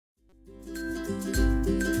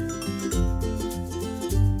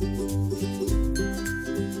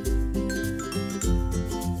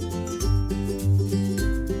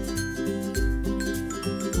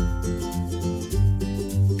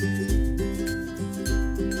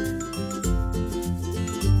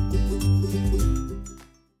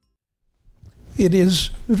It is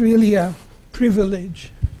really a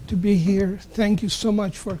privilege to be here. Thank you so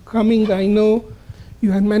much for coming. I know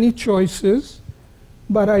you had many choices,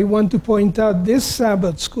 but I want to point out this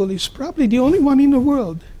Sabbath school is probably the only one in the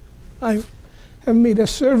world. I have made a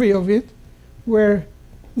survey of it where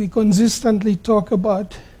we consistently talk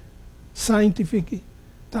about scientific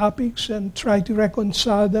topics and try to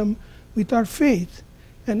reconcile them with our faith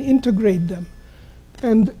and integrate them.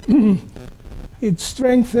 And it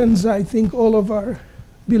strengthens, I think, all of our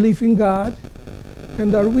belief in God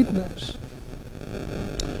and our witness.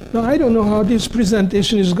 Now, I don't know how this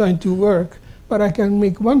presentation is going to work, but I can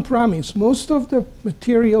make one promise. Most of the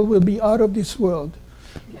material will be out of this world.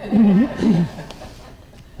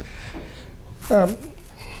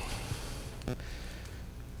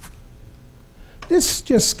 This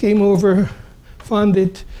just came over, found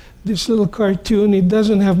it, this little cartoon. It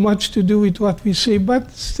doesn't have much to do with what we say,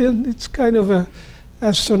 but still it's kind of an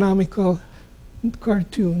astronomical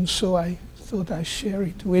cartoon, so I thought I'd share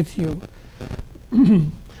it with you.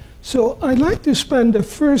 So I'd like to spend the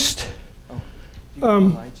first...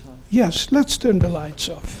 yes, let's turn the lights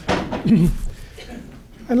off.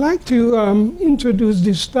 I'd like to introduce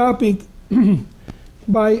this topic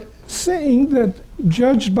by saying that,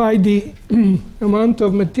 judged by the amount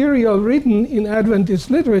of material written in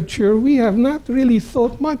Adventist literature, we have not really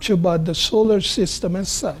thought much about the solar system as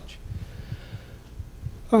such.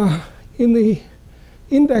 In the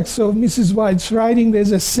index of Mrs. White's writing,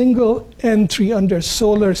 there's a single entry under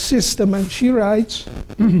solar system, and she writes,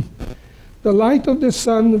 the light of the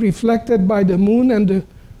sun reflected by the moon and the,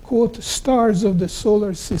 quote, stars of the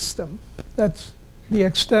solar system. That's the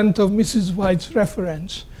extent of Mrs. White's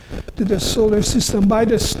reference to the solar system. By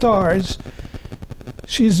the stars,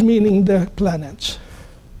 she's meaning the planets,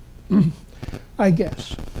 I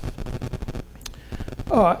guess.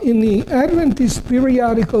 In the Adventist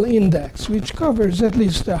Periodical Index, which covers at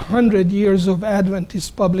least 100 years of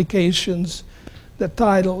Adventist publications, the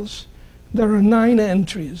titles, there are 9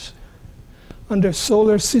 entries under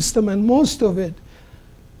solar system, and most of it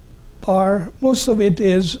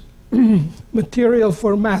is material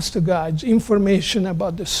for master guides, information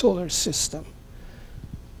about the solar system.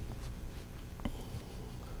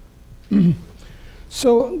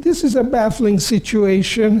 So this is a baffling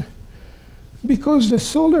situation because the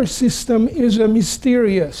solar system is a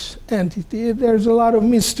mysterious entity. There's a lot of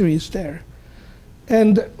mysteries there.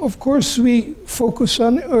 And of course we focus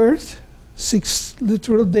on Earth, 6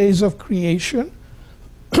 literal days of creation.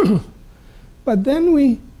 But then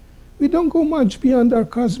we don't go much beyond our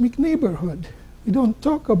cosmic neighborhood. We don't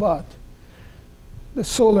talk about the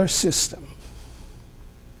solar system.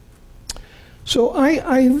 So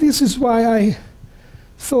this is why I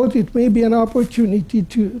thought it may be an opportunity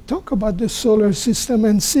to talk about the solar system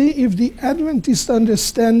and see if the Adventist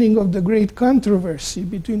understanding of the great controversy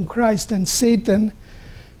between Christ and Satan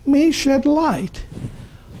may shed light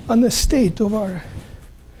on the state of our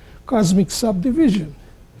cosmic subdivision,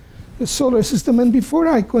 the solar system. And before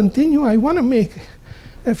I continue, I want to make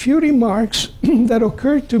a few remarks that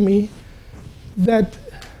occurred to me that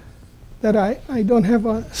I don't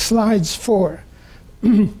have slides for.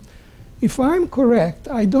 If I'm correct,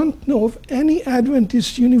 I don't know of any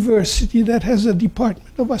Adventist university that has a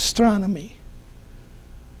department of astronomy.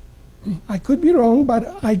 I could be wrong,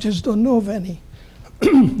 but I just don't know of any.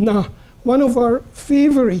 Now, one of our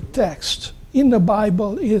favorite texts in the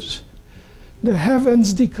Bible is, the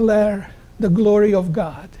heavens declare the glory of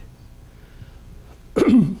God.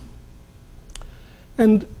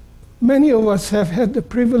 And many of us have had the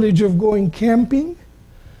privilege of going camping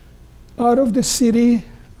out of the city,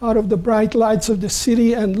 out of the bright lights of the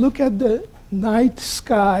city, and look at the night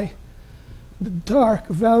sky, the dark,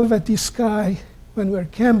 velvety sky when we're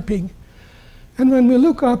camping. And when we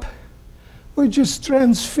look up, we're just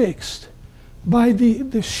transfixed by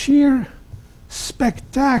the sheer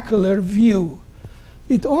spectacular view.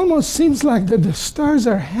 It almost seems like that the stars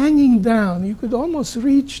are hanging down. You could almost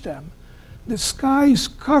reach them. The sky is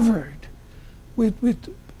covered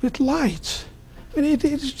with lights. And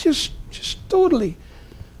it's just totally,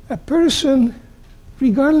 a person,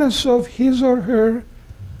 regardless of his or her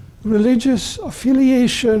religious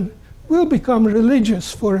affiliation, will become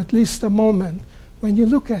religious for at least a moment when you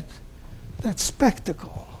look at that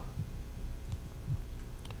spectacle.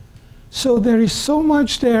 So there is so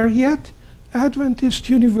much there, yet Adventist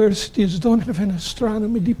universities don't have an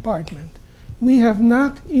astronomy department. We have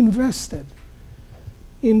not invested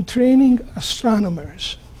in training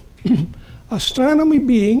astronomers. Astronomy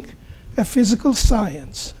being a physical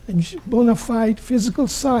science, a bona fide physical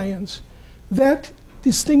science that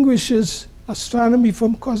distinguishes astronomy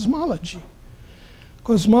from cosmology.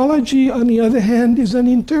 Cosmology, on the other hand, is an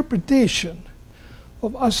interpretation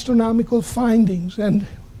of astronomical findings, and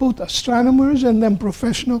both astronomers and then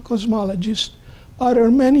professional cosmologists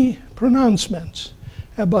utter many pronouncements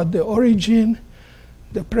about the origin,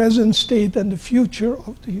 the present state, and the future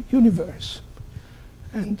of the universe.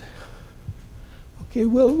 And okay,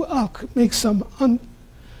 I'll make some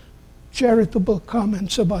uncharitable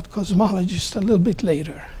comments about cosmologists a little bit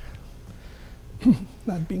later.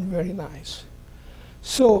 Not being very nice.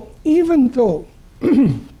 So even though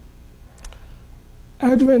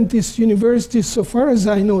Adventist universities, so far as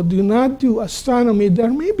I know, do not do astronomy, there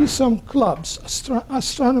may be some clubs,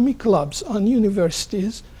 astronomy clubs on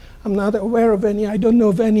universities. I'm not aware of any. I don't know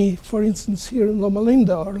of any, for instance, here in Loma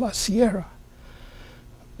Linda or La Sierra.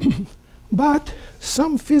 But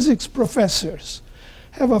some physics professors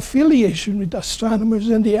have affiliation with astronomers,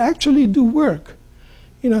 and they actually do work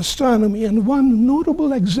in astronomy. And one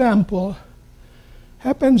notable example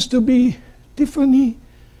happens to be Tiffany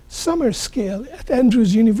Summerscale at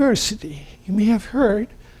Andrews University. You may have heard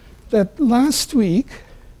that last week,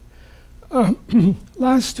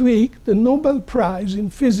 the Nobel Prize in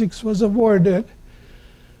Physics was awarded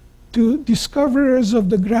to discoverers of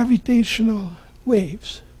the gravitational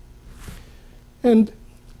waves. And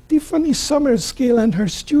Tiffany Summerscale and her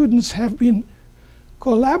students have been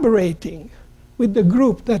collaborating with the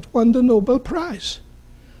group that won the Nobel Prize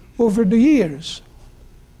over the years.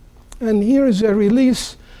 And here is a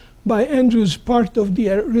release by Andrews, part of the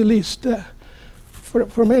release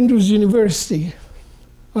from Andrews University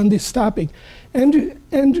on this topic.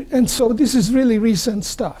 And so this is really recent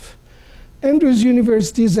stuff. Andrews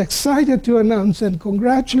University is excited to announce and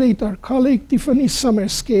congratulate our colleague Tiffany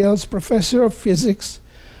Summerscale, professor of physics,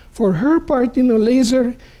 for her part in a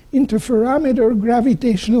laser interferometer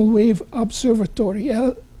gravitational wave observatory,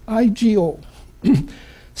 LIGO.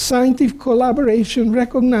 Scientific collaboration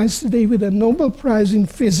recognized today with a Nobel Prize in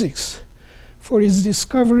Physics for its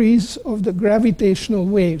discoveries of the gravitational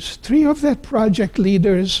waves. Three of that project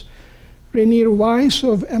leaders, Rainier Weiss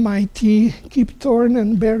of MIT, Kip Thorne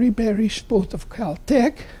and Barry Barish, both of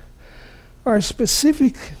Caltech, are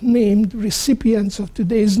specific named recipients of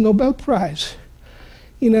today's Nobel Prize.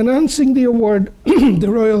 In announcing the award, the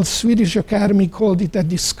Royal Swedish Academy called it a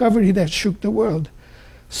discovery that shook the world.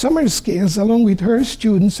 Summerscale, along with her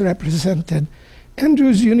students, represented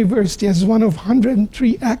Andrews University as one of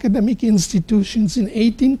 103 academic institutions in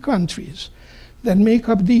 18 countries that make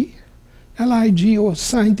up the LIGO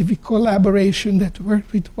scientific collaboration that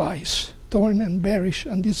worked with Weiss, Thorne, and Barish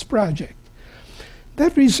on this project.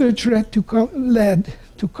 That research led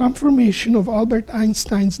to confirmation of Albert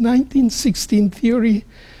Einstein's 1916 theory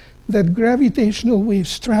that gravitational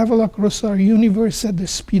waves travel across our universe at the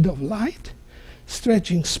speed of light,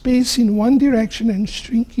 stretching space in one direction and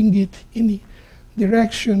shrinking it in the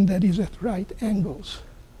direction that is at right angles.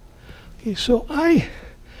 Okay, so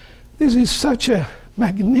this is such a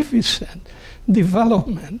magnificent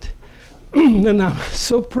development, and I'm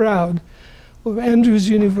so proud of Andrews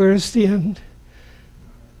University and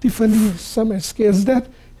Tiffany Summerscale that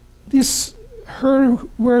her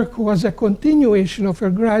work was a continuation of her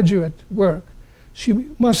graduate work. She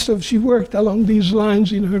worked along these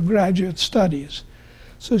lines in her graduate studies.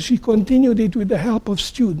 So she continued it with the help of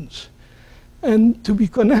students. And to be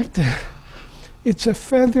connected, it's a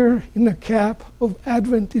feather in the cap of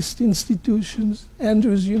Adventist institutions,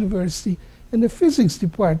 Andrews University, and the physics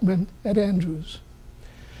department at Andrews.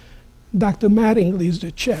 Dr. Mattingly is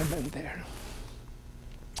the chairman there.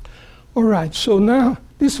 All right, so now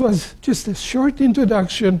this was just a short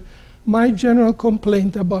introduction. My general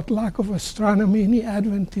complaint about lack of astronomy in the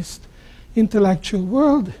Adventist intellectual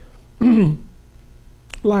world,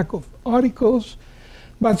 lack of articles.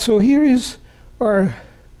 But so here is our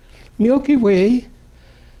Milky Way,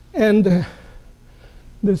 and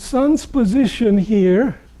the sun's position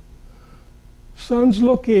here, sun's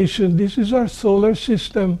location. This is our solar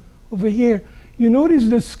system over here. You notice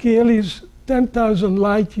the scale is 10,000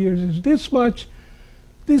 light years. Is this much?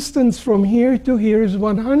 Distance from here to here is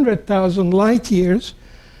 100,000 light years.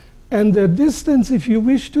 And the distance, if you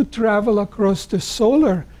wish to travel across the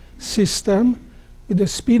solar system with the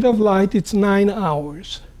speed of light, it's 9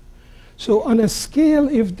 hours. So on a scale,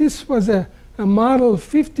 if this was a model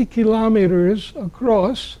 50 kilometers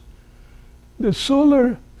across, the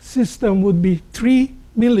solar system would be 3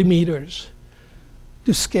 millimeters.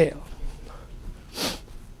 to scale.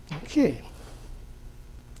 Okay.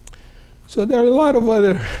 So there are a lot of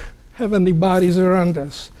other heavenly bodies around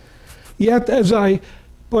us. Yet, as I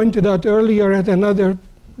pointed out earlier at another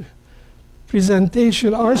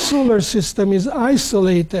presentation, our solar system is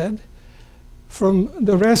isolated from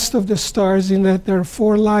the rest of the stars in that there are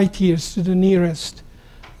 4 light years to the nearest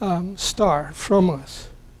star from us.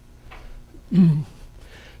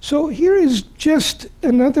 So here is just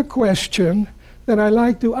another question that I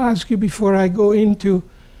like to ask you before I go into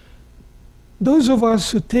those of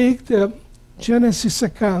us who take the Genesis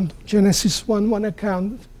account, Genesis 1:1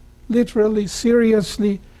 account, literally,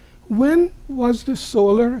 seriously. When was the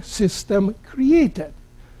solar system created?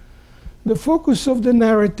 The focus of the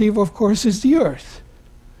narrative, of course, is the Earth.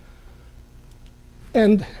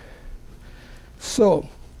 And so,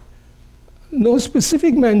 no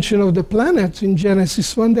specific mention of the planets in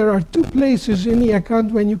Genesis 1. There are 2 places in the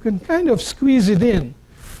account when you can kind of squeeze it in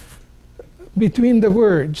between the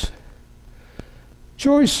words.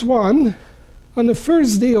 Choice 1, on the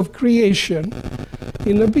first day of creation,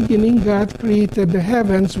 in the beginning, God created the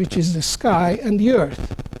heavens, which is the sky, and the earth.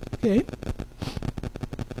 Okay?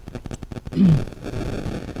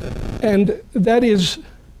 And that is,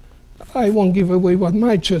 I won't give away what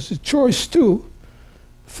my choice is. Choice 2,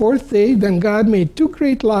 4th day, then God made 2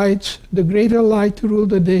 great lights, the greater light to rule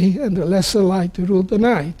the day, and the lesser light to rule the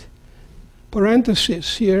night.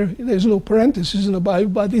 Parenthesis here, there's no parenthesis in the Bible,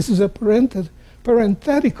 but this is a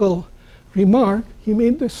parenthetical remark. He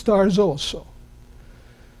made the stars also,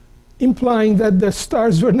 implying that the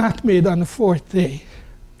stars were not made on the 4th day.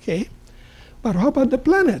 Okay? But how about the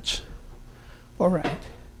planets? All right.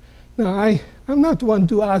 Now, I'm not one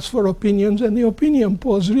to ask for opinions, and the opinion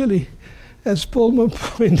polls really, as Paul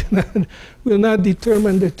pointed out, will not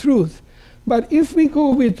determine the truth. But if we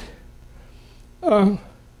go with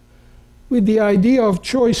the idea of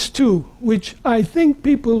choice 2, which I think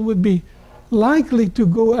people would be likely to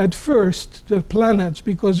go at first, the planets,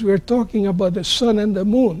 because we're talking about the sun and the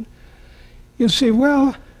moon, you say,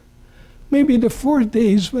 well, maybe the 4th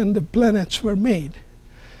day is when the planets were made.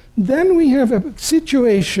 Then we have a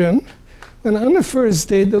situation when on the first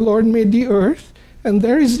day the Lord made the earth, and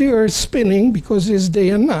there is the earth spinning because it's day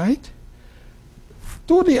and night,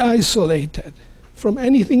 totally isolated from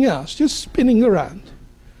anything else, just spinning around.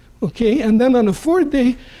 Okay, and then on the 4th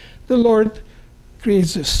day, the Lord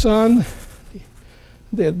creates the sun,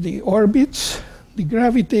 the orbits, the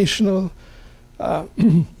gravitational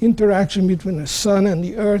interaction between the sun and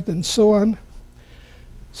the earth, and so on.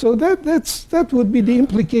 So that would be the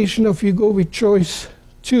implication if you go with choice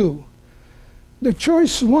 2. The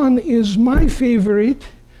choice 1 is my favorite,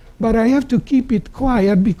 but I have to keep it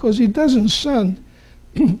quiet because it doesn't sound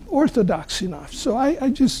orthodox enough. So I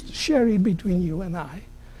just share it between you and I.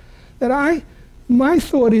 My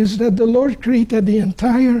thought is that the Lord created the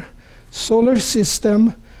entire solar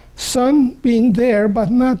system, sun being there but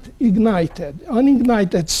not ignited,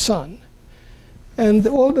 unignited sun. And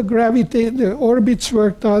all the orbits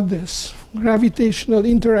worked out, this gravitational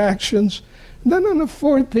interactions. Then on the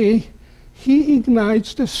 4th day, he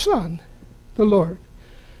ignites the sun, the Lord.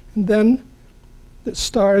 And then the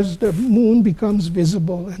stars, the moon becomes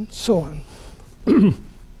visible, and so on.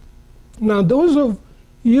 Now, those of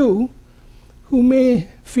you who may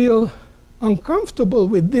feel uncomfortable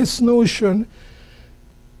with this notion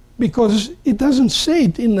because it doesn't say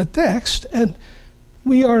it in the text, and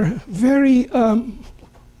we are very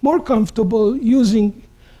more comfortable using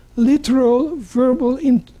literal, verbal,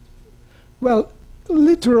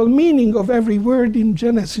 literal meaning of every word in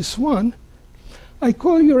Genesis 1, I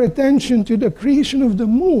call your attention to the creation of the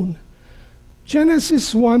moon.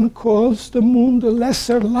 Genesis 1 calls the moon the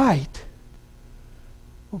lesser light.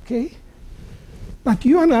 Okay? But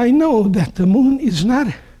you and I know that the moon does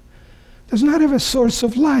not have a source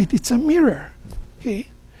of light. It's a mirror. Okay?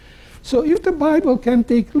 So if the Bible can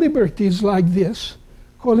take liberties like this,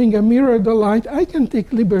 calling a mirror the light, I can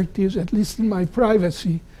take liberties, at least in my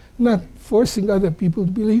privacy, not forcing other people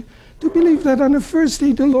to believe that on the first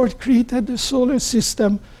day the Lord created the solar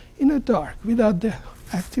system in the dark without the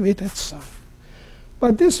activated sun.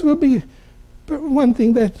 But this will be one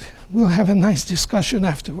thing that we'll have a nice discussion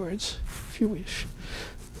afterwards, if you wish.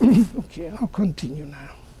 Okay, I'll continue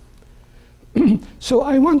now. So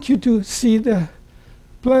I want you to see the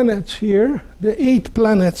planets here, the 8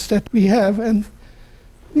 planets that we have, and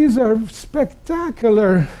these are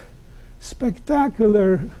spectacular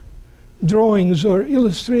drawings or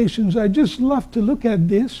illustrations. I just love to look at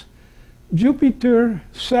this. Jupiter,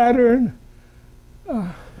 Saturn,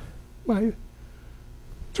 my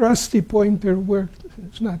trusty pointer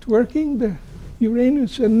it's not working, the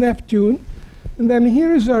Uranus and Neptune. And then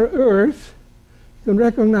here is our Earth. You can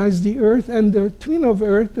recognize the Earth and the twin of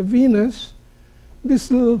Earth, the Venus.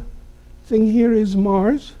 This little thing here is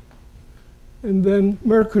Mars, and then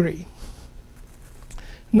Mercury.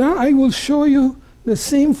 Now I will show you the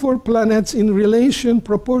same 4 planets in relation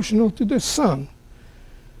proportional to the Sun.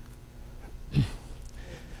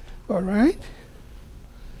 All right?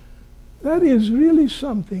 That is really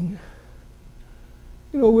something.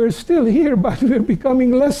 You know, we're still here, but we're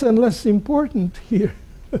becoming less and less important here.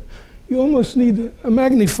 You almost need a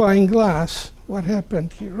magnifying glass. What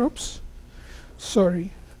happened here? Oops.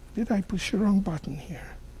 Sorry. Did I push the wrong button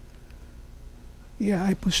here? Yeah,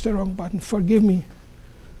 I pushed the wrong button. Forgive me.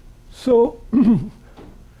 So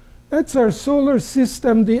that's our solar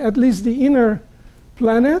system, at least the inner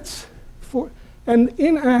planets. And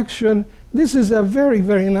in action, this is a very,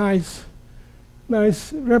 very nice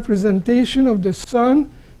representation of the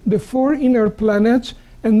Sun, the 4 inner planets.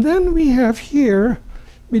 And then we have here,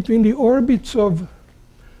 between the orbits of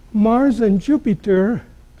Mars and Jupiter,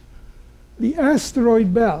 the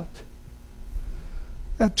asteroid belt.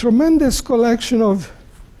 A tremendous collection of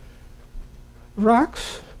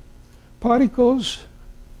rocks, particles,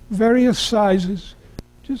 various sizes,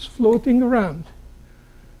 just floating around.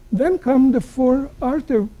 Then come the 4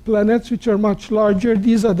 outer planets, which are much larger.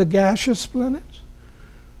 These are the gaseous planets.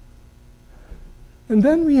 And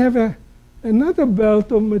then we have another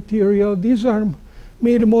belt of material. These are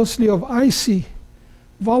made mostly of icy,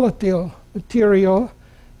 volatile material.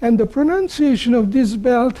 And the pronunciation of this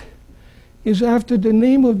belt is after the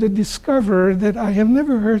name of the discoverer that I have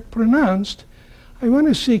never heard pronounced. I want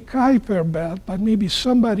to say Kuiper belt, but maybe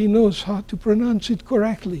somebody knows how to pronounce it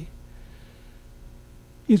correctly.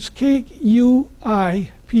 It's Kuiper.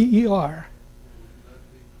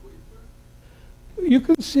 You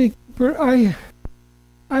can say Kuiper.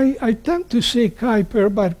 I tend to say Kuiper,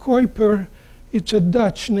 but Kuiper, it's a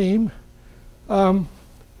Dutch name.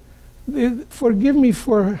 Forgive me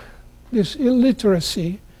for this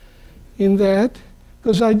illiteracy in that,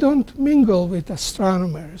 because I don't mingle with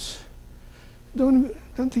astronomers. Don't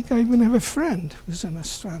think I even have a friend who's an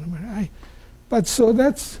astronomer. But so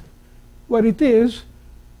that's what it is.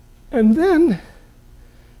 And then,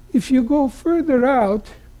 if you go further out,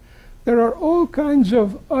 there are all kinds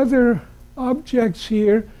of other objects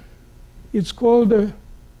here. It's called the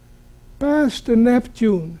past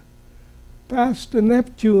Neptune. Past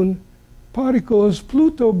Neptune particles,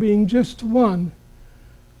 Pluto being just one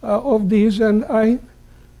of these. And I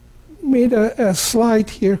made a slide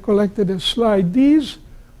here, collected a slide. These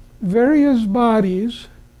various bodies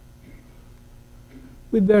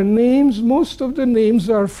with their names, most of the names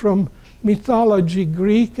are from mythology,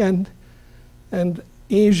 Greek and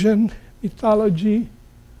Asian mythology.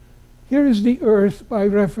 Here is the Earth by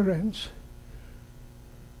reference.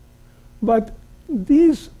 But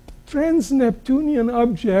these trans-Neptunian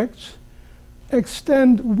objects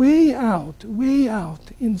extend way out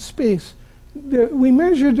in space. We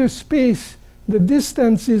measure the space, the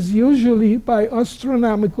distance is usually by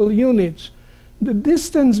astronomical units. The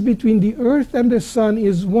distance between the Earth and the Sun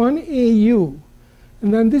is 1 AU.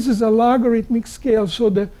 And then this is a logarithmic scale, so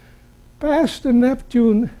the past the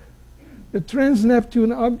Neptune, the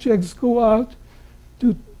trans-Neptune objects go out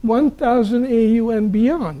to 1,000 AU and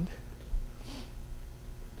beyond.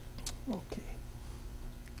 Okay.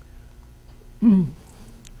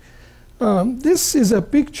 This is a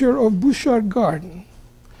picture of Bouchard Garden.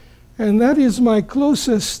 And that is my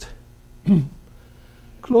closest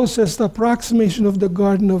approximation of the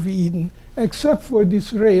Garden of Eden, except for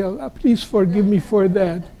this rail. Please forgive me for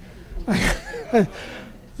that.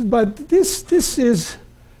 But this is,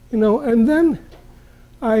 you know, and then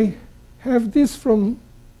I have this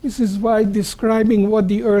is why describing what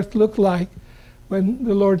the earth looked like when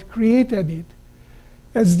the Lord created it.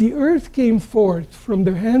 As the earth came forth from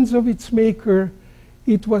the hands of its maker,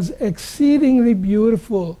 it was exceedingly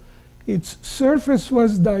beautiful. Its surface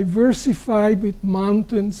was diversified with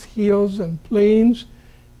mountains, hills, and plains,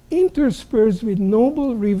 interspersed with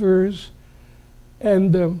noble rivers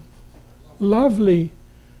and lovely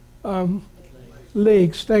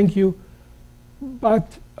lakes. Thank you.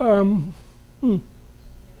 But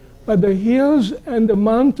the hills and the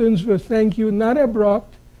mountains were, thank you, not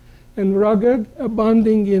abrupt and rugged,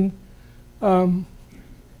 abounding in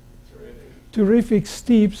terrific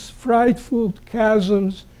steeps, frightful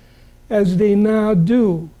chasms, as they now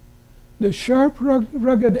do. The sharp,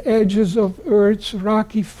 rugged edges of Earth's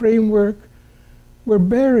rocky framework were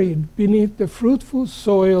buried beneath the fruitful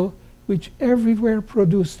soil, which everywhere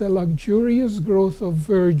produced a luxurious growth of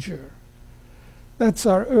verdure. That's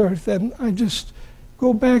our Earth. And I just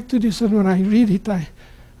go back to this, and when I read it,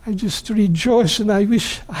 I just rejoice and I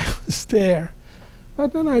wish I was there.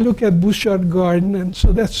 But then I look at Bouchard Garden, and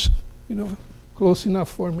so that's, close enough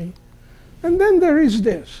for me. And then there is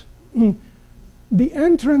this. The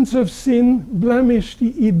entrance of sin blemished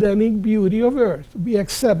the Edenic beauty of Earth. We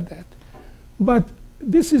accept that. But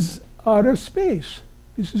this is outer space.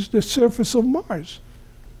 This is the surface of Mars.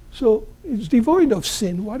 So it's devoid of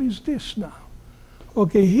sin. What is this now?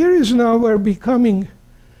 Okay, here is now we're becoming,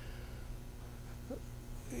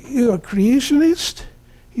 you're a creationist.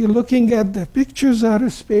 You're looking at the pictures out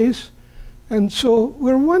of space. And so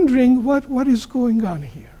we're wondering what is going on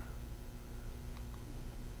here.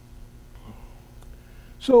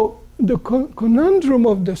 So the conundrum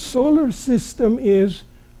of the solar system is,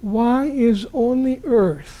 why is only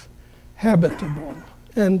Earth habitable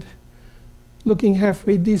and looking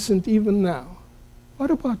halfway decent even now?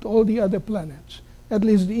 What about all the other planets, at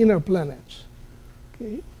least the inner planets?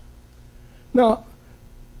 Okay. Now,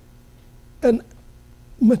 a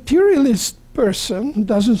materialist person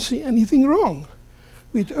doesn't see anything wrong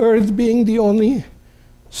with Earth being the only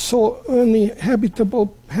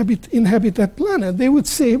inhabited planet. They would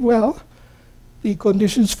say, well, the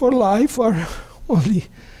conditions for life are only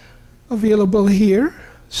available here,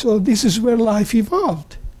 so this is where life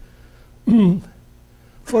evolved.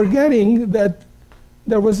 Forgetting that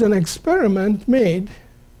there was an experiment made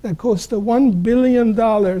that cost $1 billion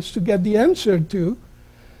to get the answer to,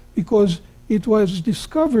 because it was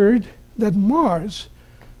discovered that Mars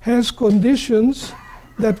has conditions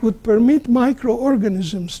that would permit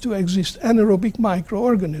microorganisms to exist, anaerobic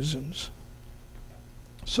microorganisms.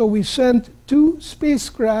 So we sent 2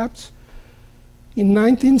 spacecrafts in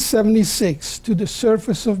 1976 to the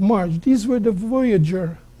surface of Mars. These were the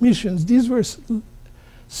Voyager missions. These were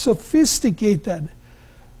sophisticated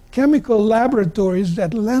chemical laboratories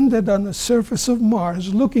that landed on the surface of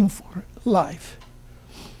Mars looking for life.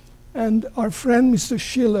 And our friend, Mr.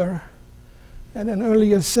 Schiller, at an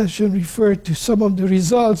earlier session referred to some of the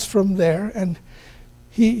results from there, and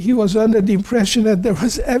he was under the impression that there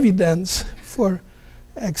was evidence for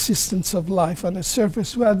existence of life on the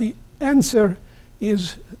surface. Well, the answer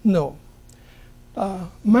is no.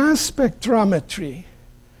 Mass spectrometry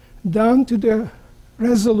down to the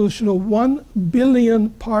resolution of 1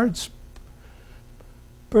 billion parts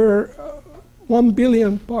per 1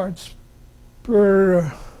 billion parts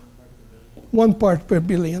per 1 part per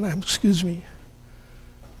billion, excuse me.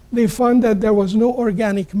 They found that there was no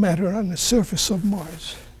organic matter on the surface of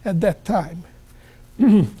Mars at that time.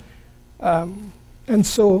 And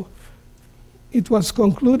so it was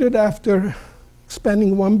concluded after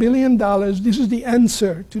spending $1 billion, this is the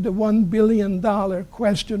answer to the $1 billion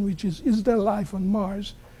question, which is there life on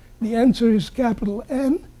Mars? The answer is capital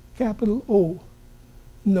N, capital O,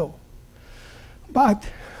 no. But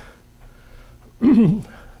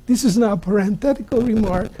this is now a parenthetical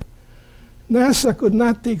remark. NASA could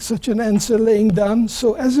not take such an answer laying down,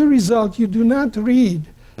 so as a result, you do not read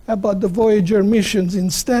about the Voyager missions.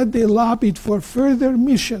 Instead, they lobbied for further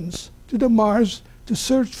missions to the Mars to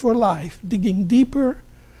search for life, digging deeper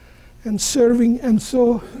and serving. And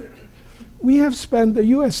so we have spent, the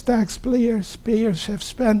US taxpayers have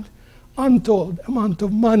spent untold amount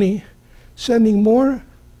of money sending more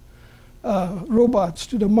robots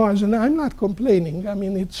to the Mars. And I'm not complaining. I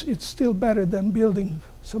mean, it's still better than building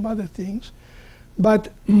some other things.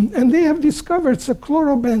 But, and they have discovered some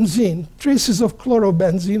chlorobenzene, traces of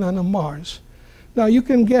chlorobenzene on a Mars. Now you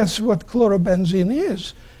can guess what chlorobenzene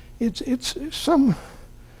is. It's some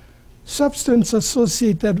substance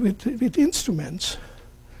associated with instruments.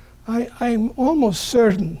 I'm almost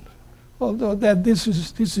certain, although that this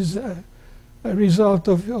is a result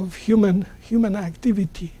of human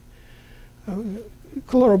activity.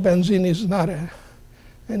 Chlorobenzene is not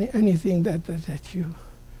anything that you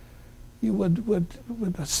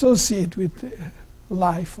would associate with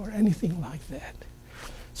life or anything like that.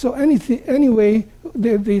 So anyway,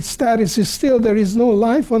 the status is still there is no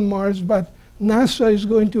life on Mars, but NASA is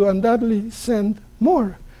going to undoubtedly send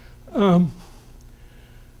more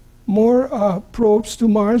probes to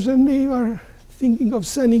Mars, and they are thinking of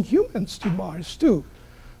sending humans to Mars too,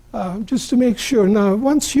 just to make sure. Now,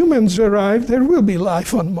 once humans arrive, there will be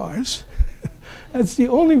life on Mars. That's the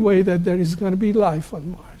only way that there is going to be life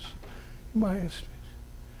on Mars.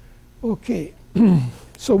 Okay,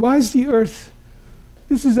 so why is the Earth?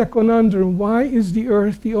 This is a conundrum. Why is the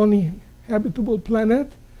Earth the only habitable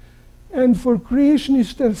planet? And for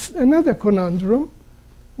creationists, there's another conundrum.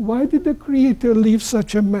 Why did the Creator leave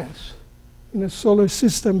such a mess in a solar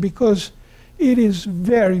system? Because it is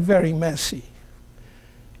very, very messy.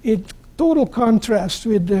 In total contrast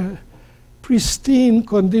with the pristine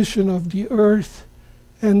condition of the Earth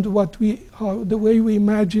and the way we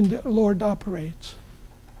imagine the Lord operates.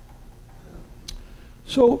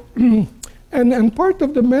 So, and part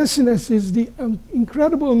of the messiness is the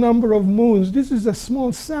incredible number of moons. This is a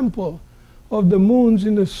small sample of the moons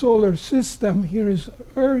in the solar system. Here is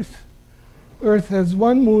Earth. Earth has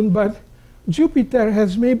 1 moon, but Jupiter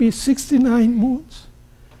has maybe 69 moons.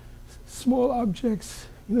 Small objects.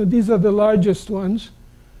 You know, these are the largest ones,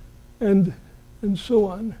 and so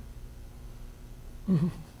on.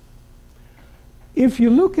 If you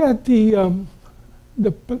look at the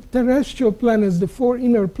terrestrial planets, the 4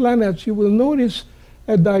 inner planets, you will notice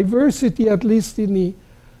a diversity, at least in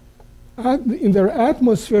their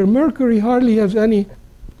atmosphere. Mercury hardly has any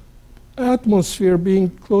atmosphere, being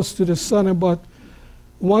close to the sun, about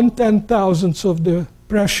 1/10,000th of the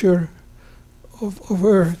pressure of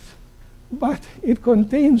Earth. But it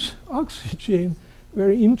contains oxygen,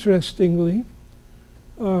 very interestingly.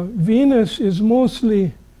 Venus is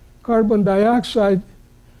mostly carbon dioxide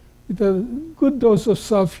with a good dose of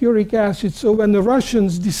sulfuric acid. So when the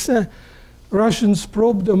Russians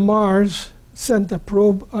probed the Mars, sent a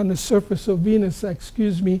probe on the surface of Venus,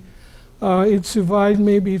 it survived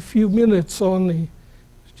maybe a few minutes only.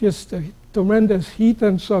 Just a tremendous heat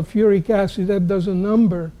and sulfuric acid that does a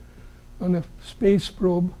number on a space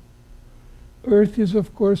probe. Earth is,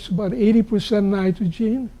 of course, about 80%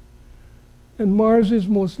 nitrogen, and Mars is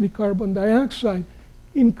mostly carbon dioxide.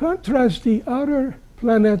 In contrast, the outer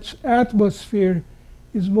planet's atmosphere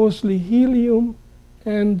is mostly helium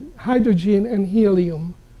and hydrogen and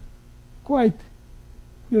helium, quite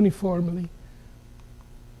uniformly.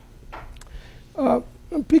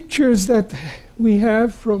 Pictures that we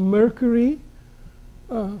have from Mercury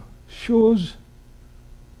shows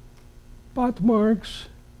spot marks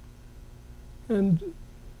and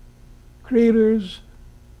craters.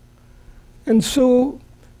 And so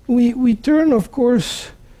we turn, of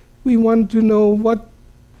course, we want to know what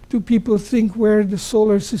do people think where the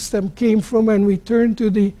solar system came from, and we turn to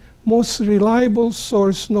the most reliable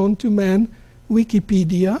source known to man,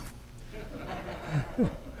 Wikipedia.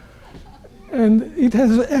 And it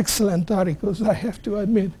has excellent articles, I have to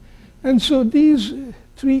admit. And so these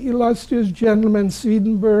 3 illustrious gentlemen,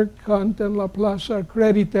 Swedenborg, Kant, and Laplace, are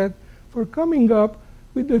credited for coming up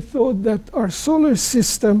with the thought that our solar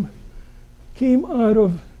system came out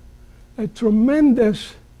of a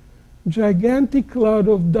tremendous, gigantic cloud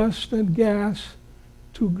of dust and gas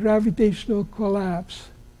to gravitational collapse.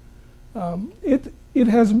 It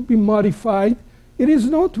has been modified. It is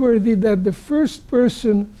noteworthy that the first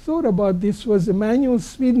person thought about this was Emanuel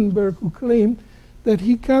Swedenborg, who claimed that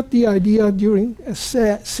he got the idea during a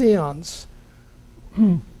seance.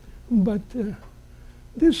 But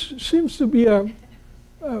this seems to be a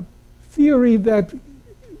theory that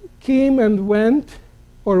came and went,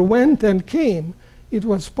 or went and came. It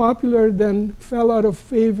was popular, then fell out of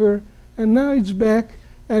favor, and now it's back.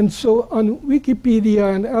 And so on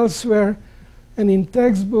Wikipedia and elsewhere, and in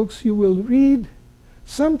textbooks, you will read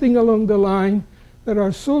something along the line that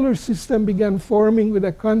our solar system began forming with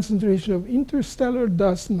a concentration of interstellar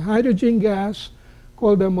dust and hydrogen gas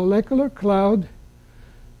called a molecular cloud.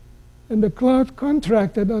 And the cloud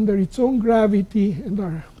contracted under its own gravity, and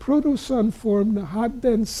our protosun formed a hot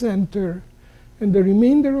dense center, and the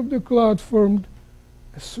remainder of the cloud formed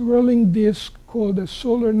a swirling disk called a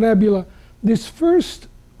solar nebula. This first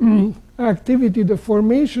activity, the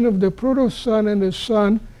formation of the protosun and the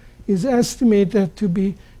sun, is estimated to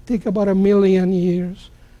take about 1 million years.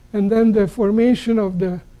 And then the formation of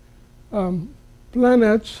the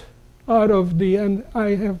planets out of and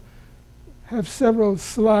I have several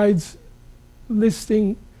slides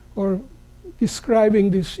listing or describing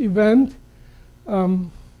this event.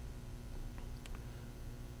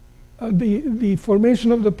 The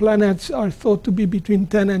formation of the planets are thought to be between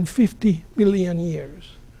 10 and 50 million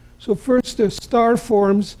years. So first the star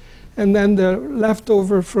forms, and then the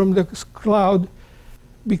leftover from the cloud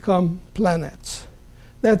become planets.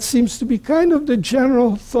 That seems to be kind of the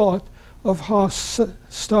general thought of how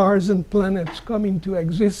stars and planets come into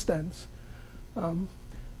existence.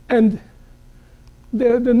 And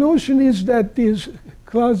the notion is that these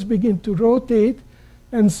clouds begin to rotate,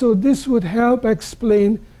 and so this would help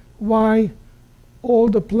explain why all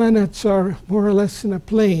the planets are more or less in a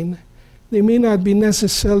plane. They may not be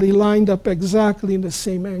necessarily lined up exactly in the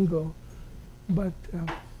same angle. But,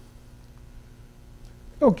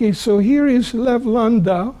 okay, so here is Lev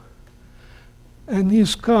Landau and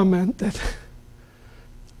his comment that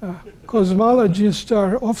cosmologists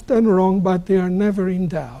are often wrong, but they are never in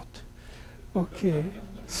doubt. Okay,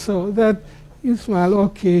 so that Ismail,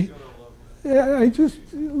 okay. I just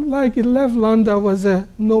like it. Lev Landau was a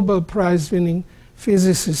Nobel Prize winning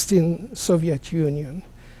physicist in Soviet Union.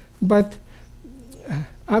 But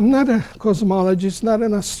I'm not a cosmologist, not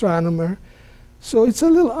an astronomer, so it's a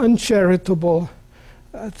little uncharitable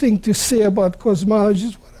thing to say about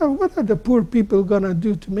cosmologists. What are the poor people going to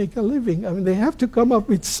do to make a living? I mean, they have to come up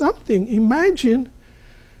with something. Imagine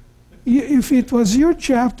if it was your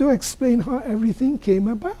job to explain how everything came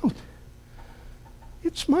about.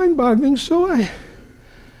 It's mind-boggling. So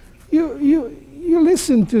you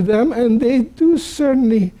listen to them, and they do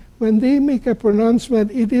certainly, when they make a pronouncement,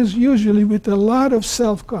 it is usually with a lot of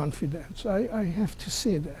self-confidence. I have to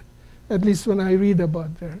say that, at least when I read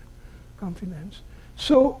about their confidence.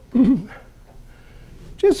 So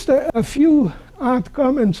just a few odd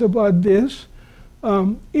comments about this.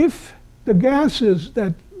 If the gases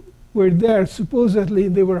that were there, supposedly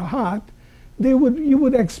they were hot, you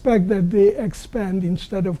would expect that they expand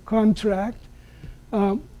instead of contract.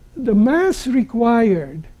 The mass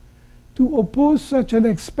required to oppose such an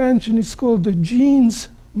expansion is called the Jean's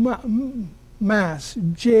mass,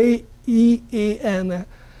 J-E-A-N. A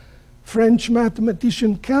French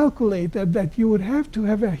mathematician calculated that you would have to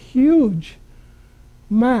have a huge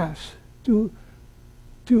mass to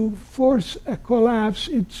force a collapse.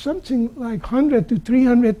 It's something like 100 to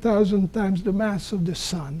 300,000 times the mass of the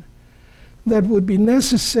sun that would be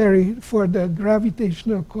necessary for the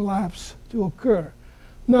gravitational collapse to occur.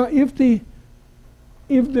 Now, if the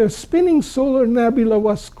spinning solar nebula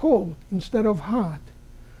was cold instead of hot,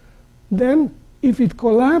 then if it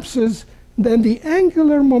collapses, then the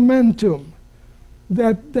angular momentum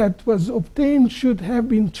that was obtained should have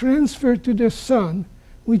been transferred to the sun,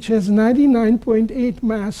 which has 99.8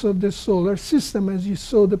 mass of the solar system, as you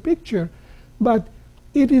saw the picture. But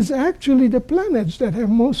it is actually the planets that have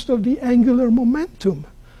most of the angular momentum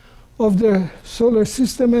of the solar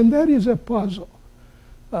system, and that is a puzzle.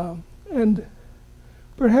 And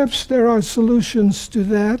perhaps there are solutions to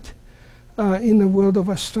that in the world of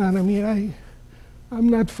astronomy. I'm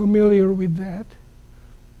not familiar with that.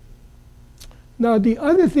 Now, the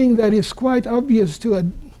other thing that is quite obvious to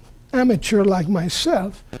an amateur like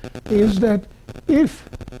myself is that if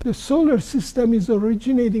the solar system is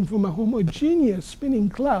originating from a homogeneous spinning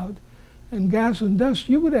cloud and gas and dust,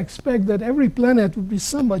 you would expect that every planet would be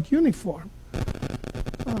somewhat uniform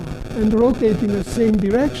and rotate in the same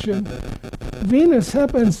direction. Venus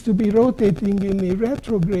happens to be rotating in the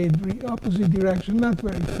retrograde, opposite direction, not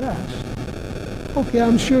very fast. Okay,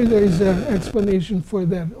 I'm sure there is an explanation for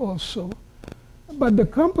that also. But the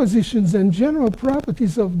compositions and general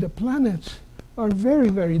properties of the planets are very,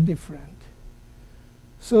 very different.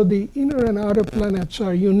 So the inner and outer planets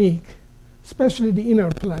are unique, especially the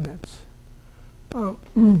inner planets.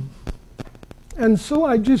 And so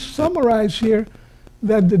I just summarize here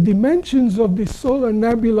that the dimensions of the solar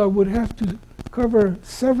nebula would have to cover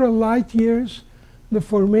several light years. The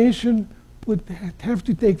formation would have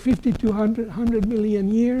to take 50 to 100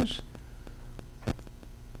 million years.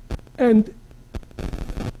 And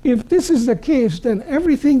if this is the case, then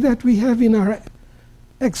everything that we have in our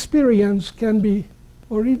experience can be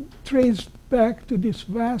traced back to this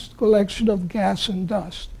vast collection of gas and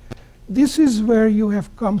dust. This is where you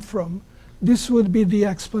have come from. This would be the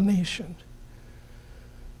explanation.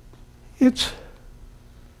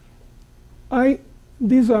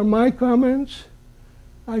 These are my comments.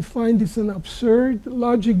 I find this an absurd,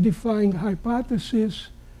 logic-defying hypothesis.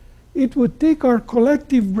 It would take our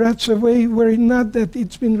collective breaths away were it not that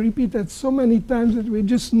it's been repeated so many times that we're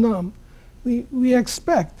just numb. We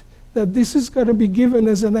expect that this is going to be given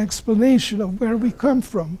as an explanation of where we come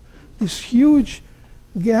from, this huge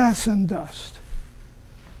gas and dust.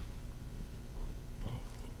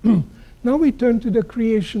 Now we turn to the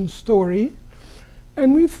creation story,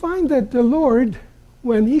 and we find that the Lord,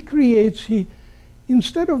 when he creates,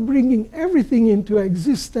 instead of bringing everything into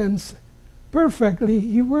existence perfectly,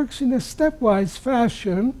 he works in a stepwise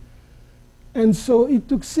fashion. And so it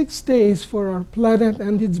took 6 days for our planet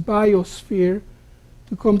and its biosphere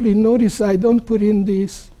to complete. Notice I don't put in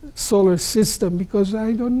this solar system because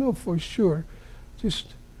I don't know for sure.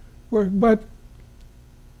 Just work. But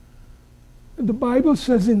the Bible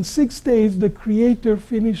says in 6 days the Creator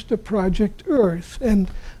finished the project Earth.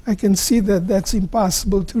 And I can see that that's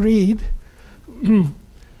impossible to read.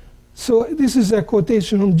 So this is a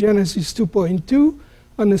quotation from Genesis 2:2.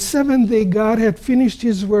 On the 7th day, God had finished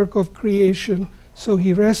his work of creation, so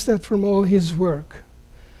he rested from all his work.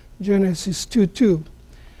 Genesis 2:2.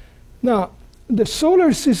 Now, the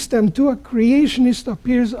solar system to a creationist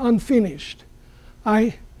appears unfinished.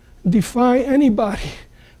 I defy anybody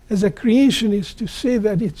as a creationist to say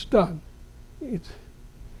that it's done.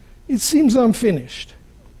 It seems unfinished.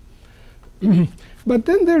 But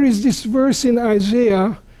then there is this verse in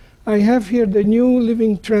Isaiah. I have here the New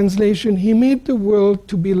Living Translation. He made the world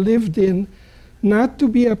to be lived in, not to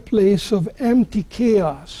be a place of empty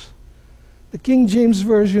chaos. The King James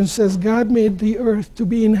Version says God made the earth to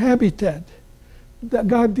be inhabited. That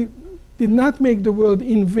God did not make the world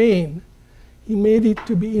in vain. He made it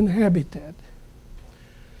to be inhabited.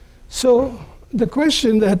 So the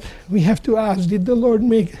question that we have to ask, did the Lord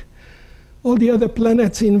make all the other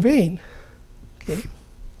planets in vain? Okay.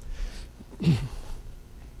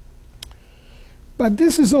 But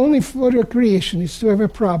this is only for the creationists to have a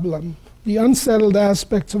problem. The unsettled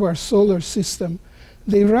aspects of our solar system,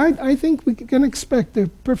 I think we can expect a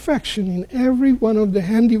perfection in every one of the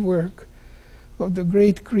handiwork of the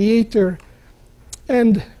great Creator.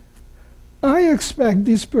 And I expect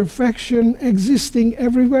this perfection existing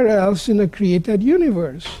everywhere else in a created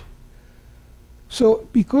universe. So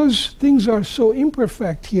because things are so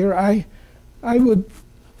imperfect here, I would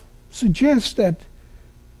suggest that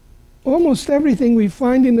almost everything we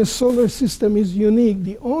find in the solar system is unique.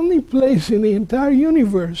 The only place in the entire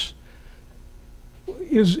universe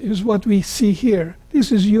is what we see here.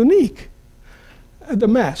 This is unique, the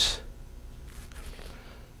mass.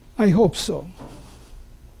 I hope so.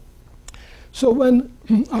 So when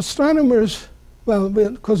astronomers,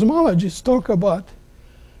 when cosmologists talk about,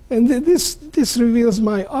 and this reveals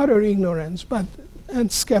my utter ignorance,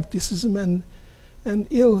 and skepticism and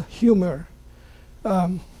ill humor.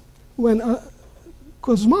 When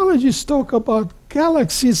cosmologists talk about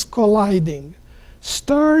galaxies colliding,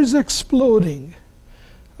 stars exploding,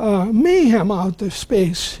 mayhem out of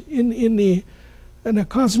space in the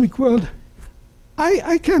cosmic world,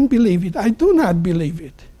 I can't believe it. I do not believe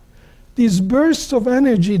it. These bursts of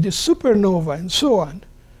energy, the supernova and so on,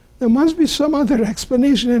 there must be some other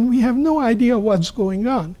explanation, and we have no idea what's going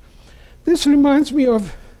on. This reminds me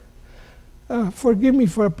of, forgive me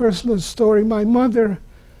for a personal story, my mother,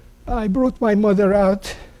 I brought my mother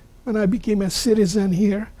out when I became a citizen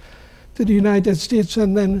here to the United States,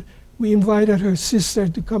 and then we invited her sister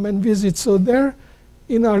to come and visit. So there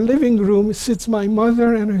in our living room sits my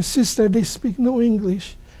mother and her sister. They speak no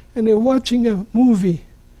English, and they're watching a movie,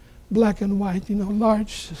 black and white,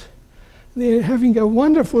 large. They're having a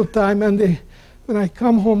wonderful time, and when I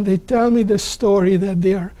come home, they tell me the story that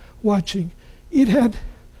they are watching. It had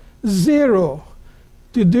zero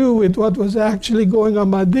to do with what was actually going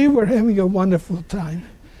on, but they were having a wonderful time.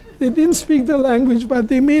 They didn't speak the language, but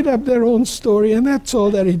they made up their own story, and that's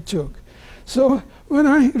all that it took. So when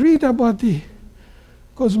I read about the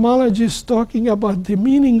cosmologists talking about the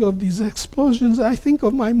meaning of these explosions, I think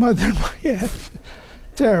of my mother in my head.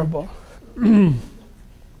 Terrible.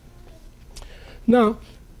 Now,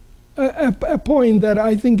 a point that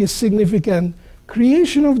I think is significant.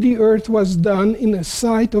 Creation of the earth was done in the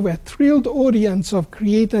sight of a thrilled audience of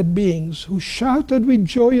created beings who shouted with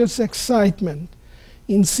joyous excitement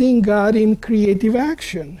in seeing God in creative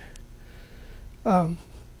action.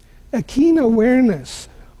 A keen awareness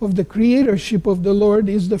of the creatorship of the Lord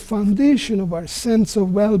is the foundation of our sense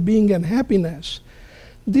of well-being and happiness.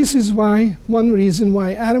 This is one reason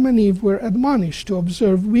why Adam and Eve were admonished to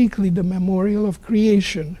observe weekly the memorial of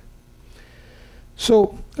creation.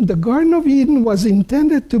 So the Garden of Eden was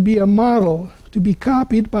intended to be a model to be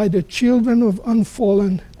copied by the children of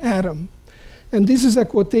unfallen Adam. And this is a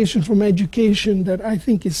quotation from Education that I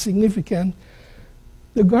think is significant.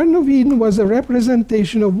 The Garden of Eden was a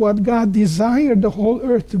representation of what God desired the whole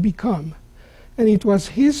earth to become. And it was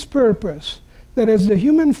His purpose that as the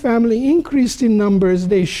human family increased in numbers,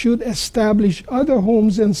 they should establish other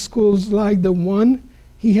homes and schools like the one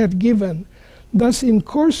He had given. Thus, in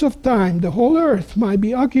course of time, the whole earth might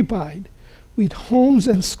be occupied with homes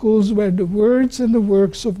and schools where the words and the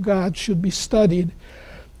works of God should be studied,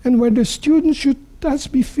 and where the students should thus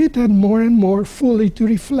be fitted more and more fully to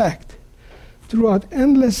reflect throughout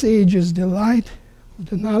endless ages the light of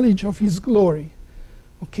the knowledge of His glory.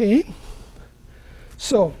 Okay?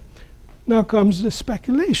 So, now comes the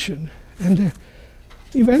speculation. And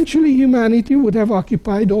eventually humanity would have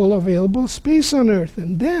occupied all available space on Earth.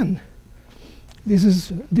 And then, this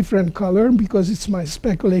is a different color because it's my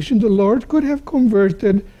speculation, the Lord could have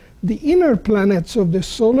converted the inner planets of the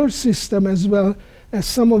solar system as well as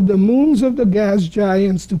some of the moons of the gas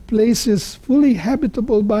giants to places fully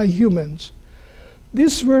habitable by humans.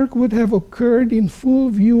 This work would have occurred in full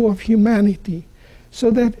view of humanity, so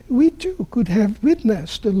that we too could have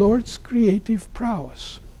witnessed the Lord's creative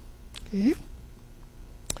prowess. Okay?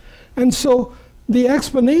 And so the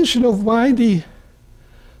explanation of why the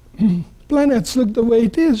planets look the way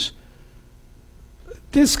it is,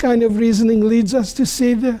 this kind of reasoning leads us to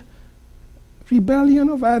say the rebellion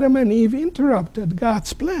of Adam and Eve interrupted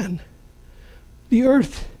God's plan. The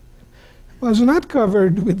earth was not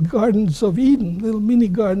covered with gardens of Eden, little mini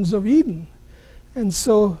gardens of Eden. And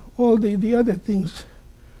so all the other things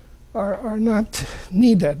are not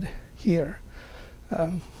needed here.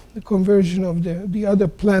 The conversion of the other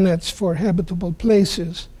planets for habitable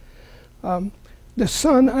places. The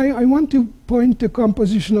sun, I want to point to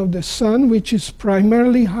composition of the sun, which is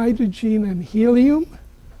primarily hydrogen and helium.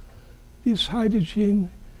 This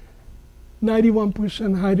hydrogen,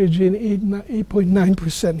 91% hydrogen,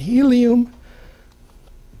 8.9% helium.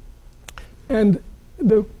 And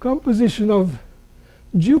the composition of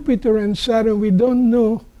Jupiter and Saturn, we don't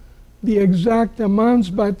know the exact amounts,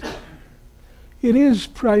 but it is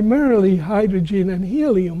primarily hydrogen and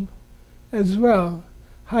helium as well.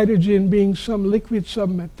 Hydrogen being some liquid,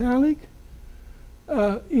 some metallic.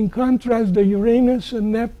 In contrast, the Uranus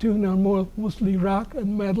and Neptune are mostly rock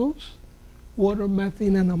and metals, water,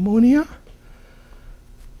 methane, and ammonia.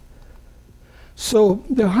 So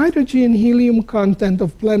the hydrogen-helium content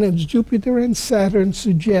of planets Jupiter and Saturn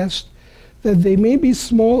suggests that they may be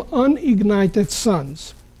small, unignited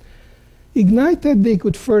suns. Ignited, they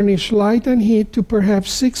could furnish light and heat to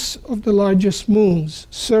perhaps 6 of the largest moons,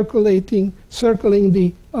 circling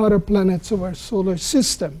the outer planets of our solar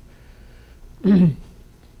system. The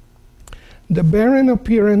barren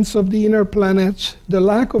appearance of the inner planets, the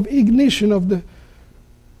lack of ignition of the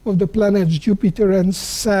planets Jupiter and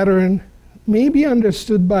Saturn, may be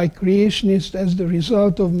understood by creationists as the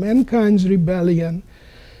result of mankind's rebellion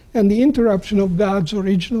and the interruption of God's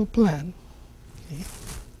original plan. Okay.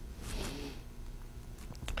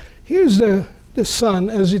 Here's the sun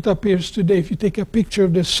as it appears today, if you take a picture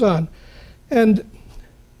of the sun. And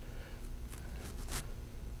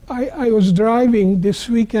I was driving this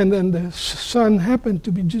weekend, and the sun happened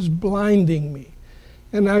to be just blinding me.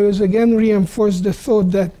 And I was again reinforced the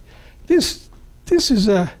thought that this is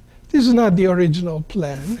not the original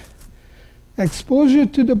plan. Exposure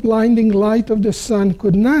to the blinding light of the sun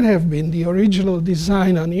could not have been the original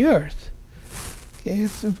design on the earth. Okay,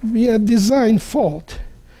 it would be a design fault.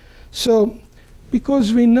 So,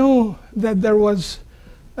 because we know that there was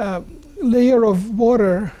a layer of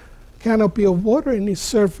water, canopy of water in its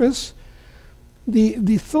surface,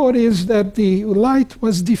 the thought is that the light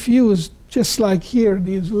was diffused, just like here,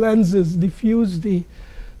 these lenses diffuse the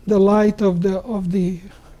light of the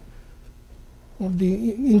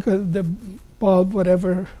bulb,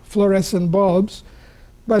 whatever, fluorescent bulbs.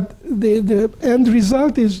 But the end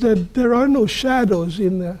result is that there are no shadows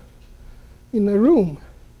in the room.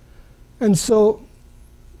 And so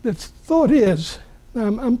the thought is,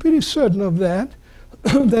 I'm pretty certain of that,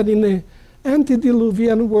 that in the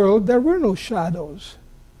antediluvian world, there were no shadows.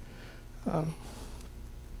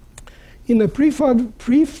 In a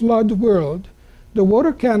pre-flood world, the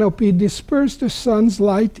water canopy dispersed the sun's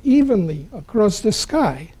light evenly across the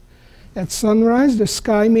sky. At sunrise, the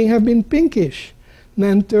sky may have been pinkish,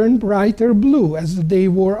 then turned brighter blue as the day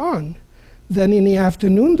wore on. Then in the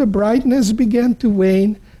afternoon, the brightness began to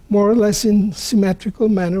wane, more or less in symmetrical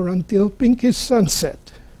manner, until pinkish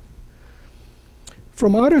sunset.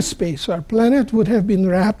 From outer space, our planet would have been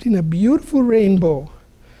wrapped in a beautiful rainbow,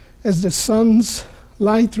 as the sun's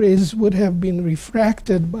light rays would have been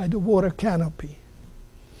refracted by the water canopy.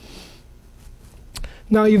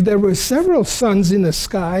 Now, if there were several suns in the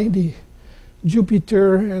sky, the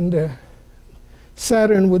Jupiter and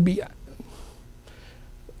Saturn would be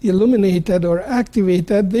illuminated or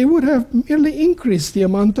activated, they would have merely increased the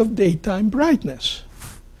amount of daytime brightness.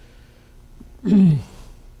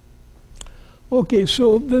 Okay,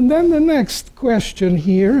 so then the next question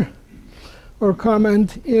here, or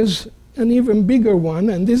comment, is an even bigger one,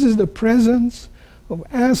 and this is the presence of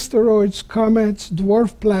asteroids, comets,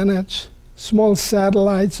 dwarf planets, small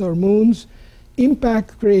satellites or moons,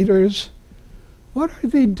 impact craters. What are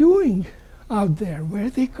they doing out there? Where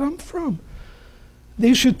they come from?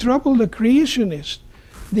 They should trouble the creationist.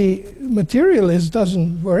 The materialist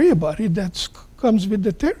doesn't worry about it. That comes with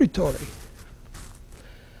the territory.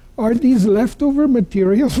 Are these leftover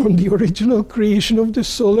material from the original creation of the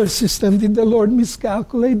solar system? Did the Lord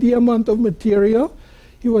miscalculate the amount of material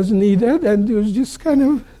he was needed and he was just kind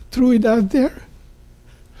of threw it out there?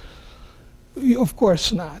 Of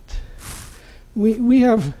course not. We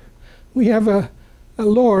have a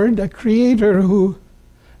Lord, a creator, who,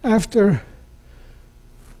 after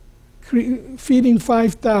feeding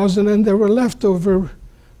 5,000 and there were leftover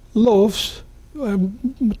loaves,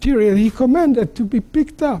 material, he commanded to be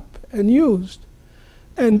picked up and used.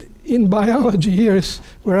 And in biology, here's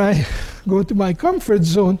where I go to my comfort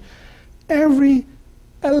zone, every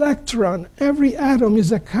electron, every atom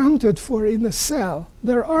is accounted for in a cell.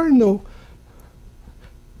 There are no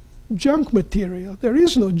junk material. There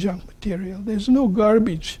is no junk material. There's no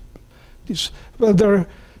garbage. Well,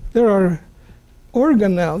 there are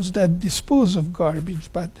organelles that dispose of garbage,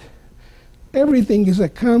 but everything is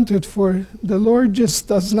accounted for. The Lord just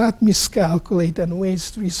does not miscalculate and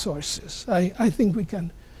waste resources. I think we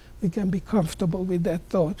can be comfortable with that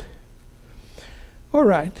thought. All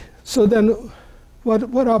right. So then,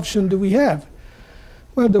 what option do we have?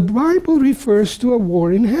 Well, the Bible refers to a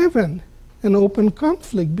war in heaven, an open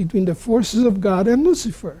conflict between the forces of God and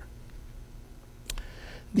Lucifer.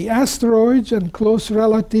 The asteroids and close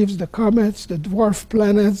relatives, the comets, the dwarf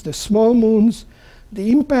planets, the small moons, the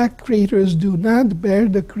impact craters do not bear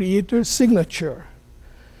the Creator's signature.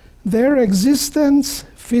 Their existence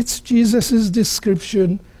fits Jesus'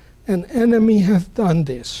 description. An enemy hath done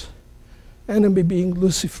this. Enemy being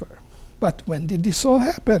Lucifer. But when did this all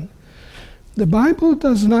happen? The Bible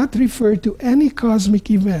does not refer to any cosmic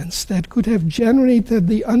events that could have generated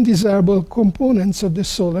the undesirable components of the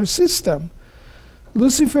solar system.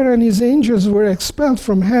 Lucifer and his angels were expelled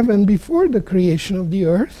from heaven before the creation of the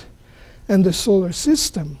earth and the solar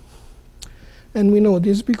system. And we know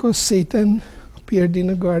this because Satan appeared in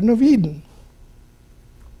the Garden of Eden.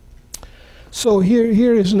 So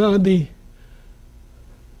here is now the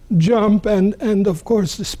jump and of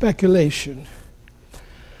course the speculation.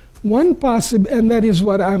 One possible, and that is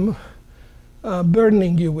what I'm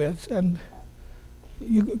burdening you with, and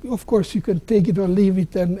of course you can take it or leave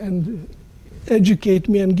it and educate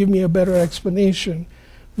me and give me a better explanation.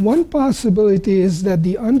 One possibility is that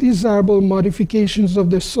the undesirable modifications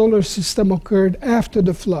of the solar system occurred after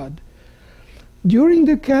the flood. During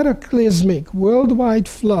the cataclysmic worldwide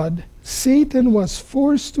flood, Satan was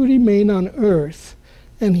forced to remain on earth,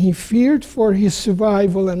 and he feared for his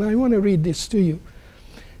survival. And I want to read this to you.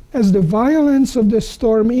 As the violence of the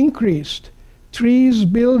storm increased, trees,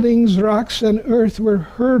 buildings, rocks, and earth were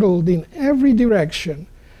hurled in every direction.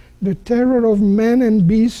 The terror of man and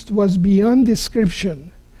beast was beyond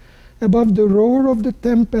description. Above the roar of the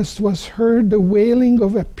tempest was heard the wailing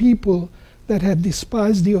of a people that had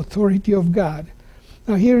despised the authority of God.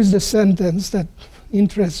 Now here's the sentence that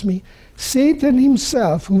interests me. Satan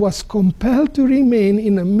himself, who was compelled to remain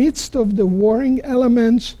in the midst of the warring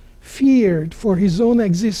elements, feared for his own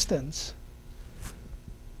existence.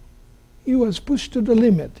 He was pushed to the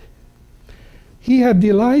limit. He had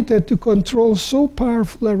delighted to control so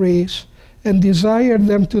powerful a race and desired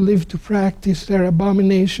them to live to practice their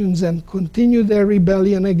abominations and continue their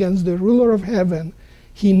rebellion against the ruler of heaven.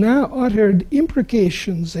 He now uttered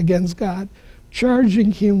imprecations against God,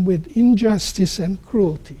 charging him with injustice and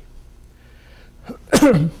cruelty.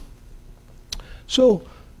 So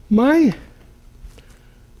my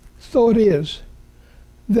thought is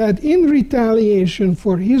that in retaliation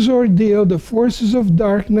for his ordeal, the forces of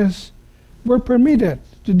darkness were permitted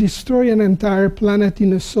to destroy an entire planet in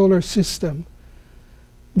the solar system.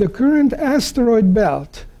 The current asteroid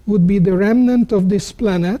belt would be the remnant of this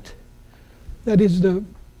planet, that is the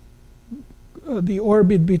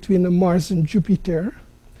orbit between Mars and Jupiter,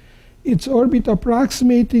 its orbit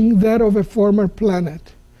approximating that of a former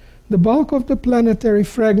planet. The bulk of the planetary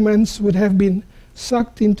fragments would have been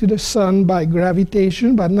sucked into the sun by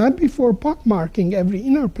gravitation, but not before pockmarking every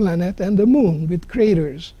inner planet and the moon with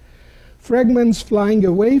craters. Fragments flying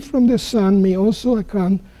away from the sun may also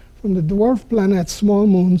account from the dwarf planets, small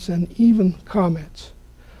moons, and even comets.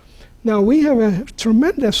 Now we have a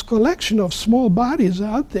tremendous collection of small bodies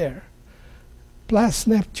out there, plus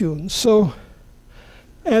Neptune. So,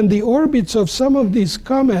 and the orbits of some of these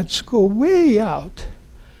comets go way out.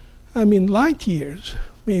 I mean, light years,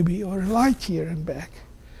 maybe, or a light year and back.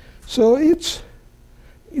 So it's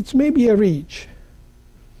maybe a reach.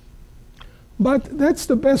 But that's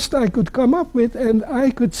the best I could come up with, and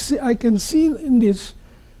I can see in these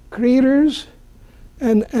craters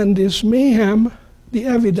and this mayhem the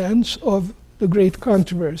evidence of the great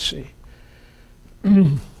controversy.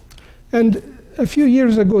 And a few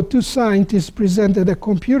years ago, two scientists presented a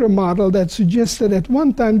computer model that suggested at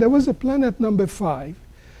one time there was a planet number 5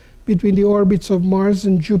 between the orbits of Mars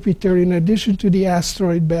and Jupiter in addition to the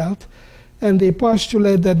asteroid belt. And they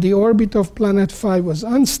postulate that the orbit of planet 5 was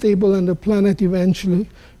unstable and the planet eventually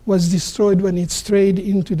was destroyed when it strayed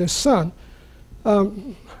into the sun.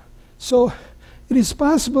 So it is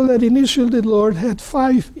possible that initially the Lord had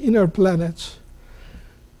 5 inner planets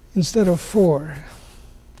instead of 4.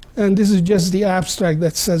 And this is just the abstract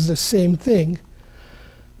that says the same thing.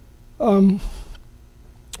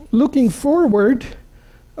 Looking forward,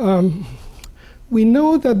 we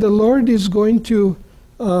know that the Lord is going to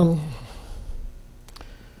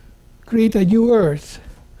create a new earth.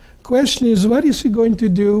 Question is, what is he going to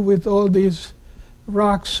do with all these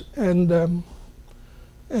rocks and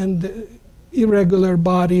irregular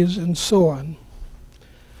bodies and so on?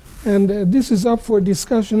 And this is up for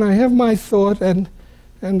discussion. I have my thought, and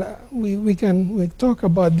we can talk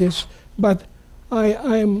about this, but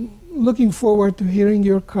I'm looking forward to hearing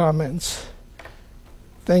your comments.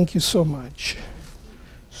 Thank you so much.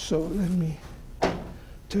 So let me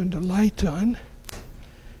turn the light on.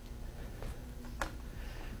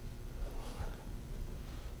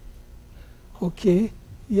 Okay,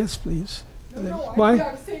 yes, please.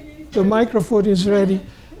 Why? The microphone is ready.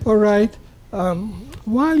 All right.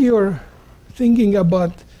 While you're thinking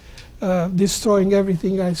about destroying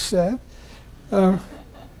everything I said,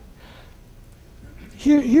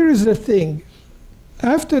 here is the thing.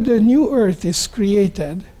 After the new earth is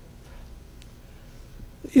created,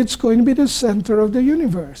 it's going to be the center of the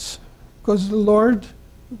universe, because the Lord's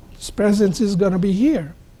presence is going to be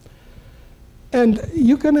here. And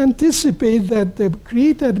you can anticipate that the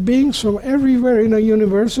created beings from everywhere in the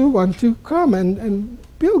universe will want to come and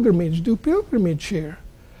do pilgrimage here.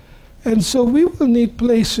 And so we will need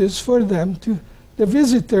places for them, the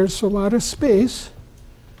visitors from outer space,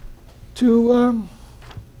 to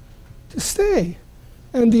stay.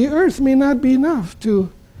 And the earth may not be enough to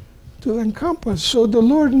encompass. So the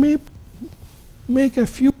Lord may make a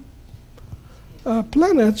few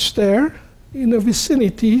planets there in the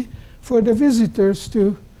vicinity for the visitors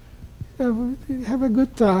to have a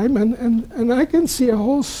good time. And I can see a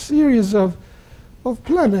whole series of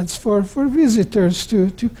planets for visitors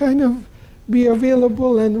to kind of be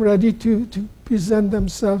available and ready to present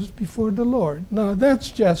themselves before the Lord. Now that's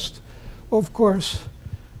just, of course,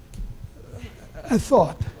 a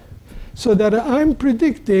thought. So that I'm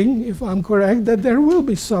predicting, if I'm correct, that there will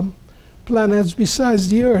be some planets besides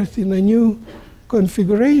the Earth in a new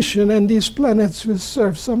configuration, and these planets will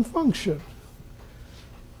serve some function.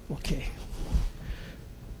 Okay.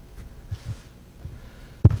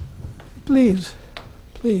 Please.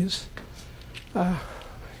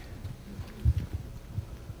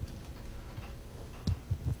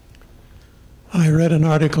 I read an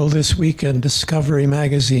article this week in Discovery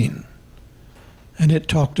magazine, and it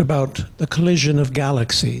talked about the collision of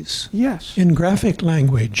galaxies. Yes. In graphic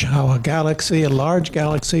language, how a large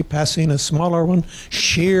galaxy passing a smaller one,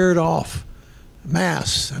 sheared off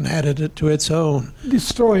mass and added it to its own.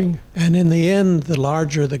 Destroying. And in the end, the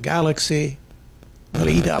larger the galaxy will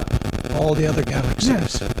eat up all the other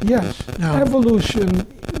galaxies. Yes. Now, evolution,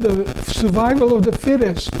 the survival of the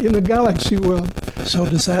fittest in a galaxy world. So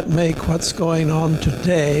does that make what's going on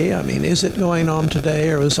today? I mean, is it going on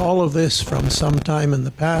today, or is all of this from some time in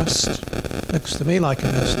the past? Looks to me like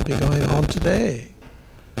it has to be going on today.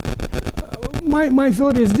 My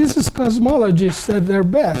thought is this is cosmologists at their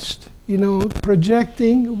best, you know,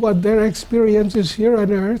 projecting what their experience is here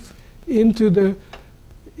on Earth into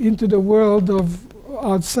the world of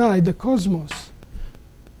outside, the cosmos.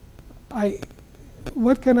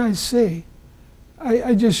 What can I say?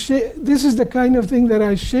 I just this is the kind of thing that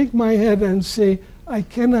I shake my head and say, I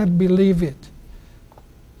cannot believe it.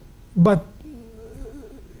 But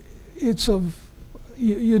it's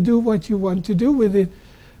you do what you want to do with it.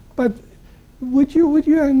 But would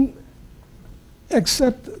you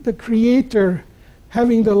accept the Creator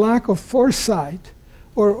having the lack of foresight,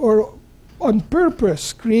 or on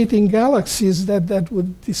purpose creating galaxies that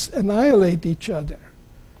would annihilate each other?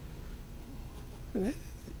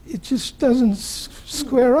 It just doesn't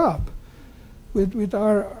square up with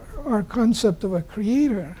our concept of a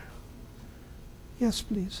creator. Yes,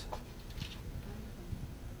 please.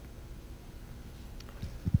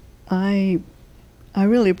 I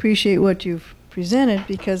really appreciate what you've presented,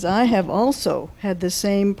 because I have also had the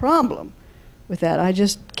same problem with that. I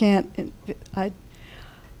just can't.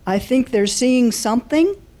 I think they're seeing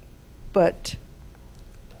something, but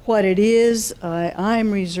what it is,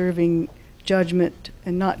 I'm reserving judgment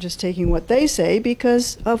and not just taking what they say,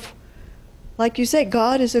 because of, like you say,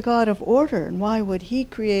 God is a God of order, and why would he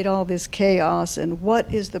create all this chaos, and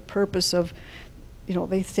what is the purpose of, you know,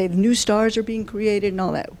 they say the new stars are being created and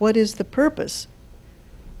all that. What is the purpose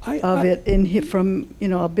of it from, you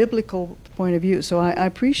know, a biblical point of view? So I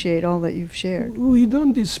appreciate all that you've shared. We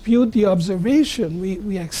don't dispute the observation.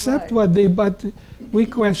 We accept Right. but we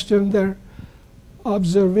question their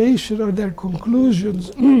observation or their conclusions.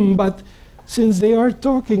 But since they are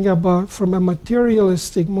talking about from a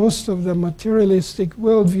materialistic, most of the materialistic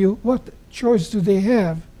worldview, what choice do they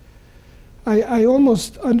have? I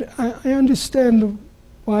understand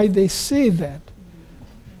why they say that.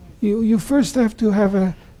 You first have to have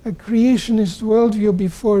a creationist worldview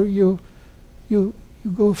before you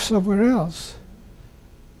you go somewhere else.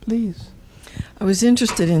 Please. I was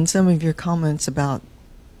interested in some of your comments about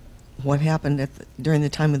what happened during the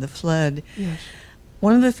time of the flood. Yes.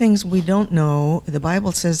 One of the things we don't know, the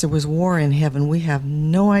Bible says there was war in heaven. We have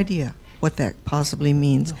no idea what that possibly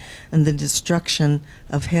means. No. And the destruction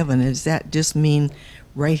of heaven, does that just mean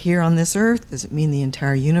right here on this earth? Does it mean the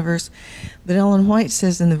entire universe? But Ellen White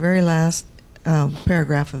says in the very last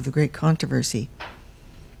paragraph of The Great Controversy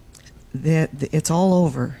that it's all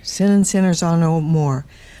over. Sin and sinners are no more.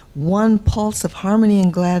 One pulse of harmony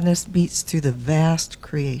and gladness beats through the vast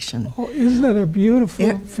creation. Oh, isn't that a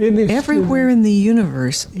beautiful finish? Everywhere in the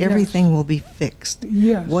universe, Yes. everything will be fixed.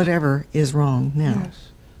 Yes. Whatever is wrong now. Yes.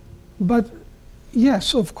 But,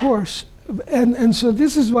 yes, of course. And so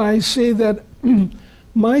this is why I say that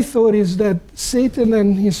my thought is that Satan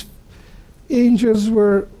and his angels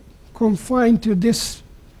were confined to this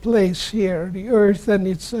place here, the earth and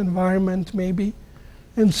its environment maybe.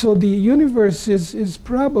 And so the universe is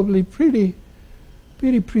probably pretty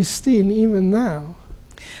pristine even now.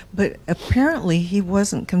 But apparently he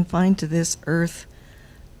wasn't confined to this earth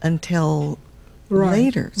until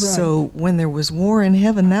later. Right. So when there was war in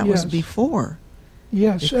heaven, that was Yes. before.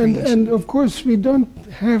 Yes, the and creation. of course we don't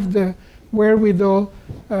have the wherewithal.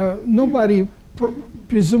 Nobody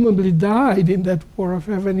presumably died in that war of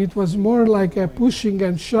heaven. It was more like a pushing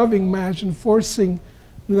and shoving match and forcing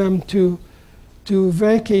them to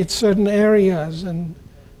vacate certain areas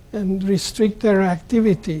and restrict their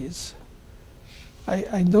activities.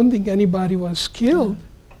 I don't think anybody was killed.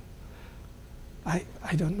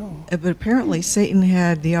 I don't know. But apparently Satan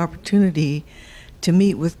had the opportunity to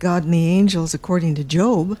meet with God and the angels, according to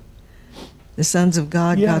Job. The sons of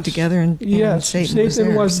God got Yes. together and Yes,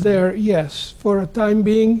 Satan was there. yes. For a time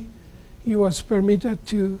being, he was permitted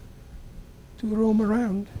to roam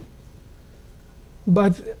around.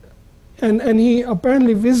 But, and he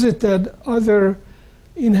apparently visited other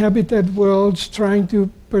inhabited worlds, trying to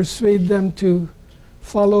persuade them to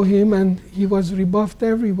follow him, and he was rebuffed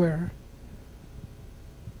everywhere.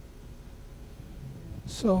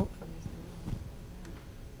 So,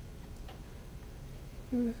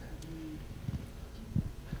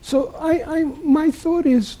 my thought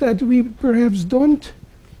is that we perhaps don't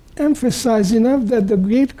emphasize enough that the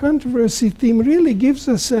great controversy theme really gives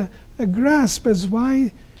us a grasp as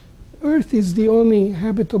why Earth is the only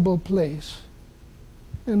habitable place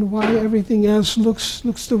and why everything else looks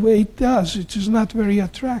the way it does, which is not very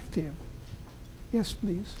attractive. Yes,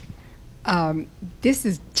 please. This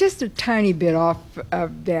is just a tiny bit off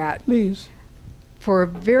of that. Please. For a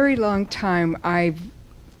very long time, I've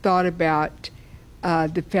thought about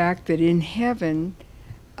the fact that in heaven,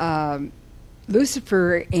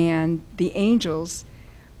 Lucifer and the angels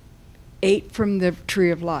ate from the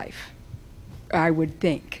tree of life, I would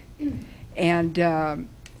think. And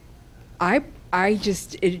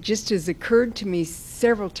it just has occurred to me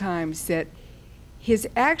several times that his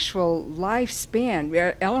actual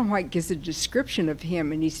lifespan, Ellen White gives a description of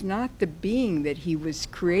him, and he's not the being that he was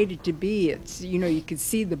created to be. It's, you can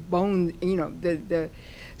see the bone, the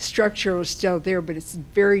structure is still there, but it's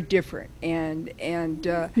very different. And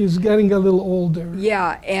He's getting a little older.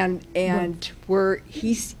 yeah, and where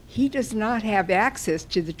he does not have access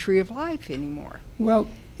to the tree of life anymore. Well,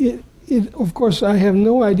 of course, I have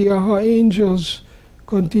no idea how angels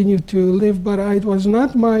continue to live, but it was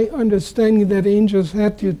not my understanding that angels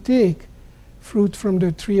had to take fruit from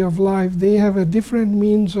the tree of life. They have a different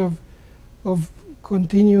means of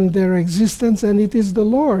continuing their existence, and it is the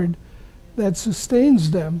Lord that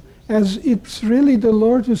sustains them, as it's really the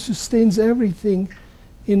Lord who sustains everything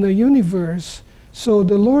in the universe. So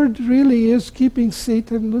the Lord really is keeping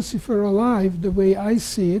Satan, Lucifer alive, the way I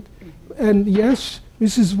see it. And yes,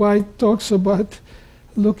 Mrs. White talks about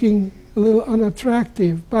looking a little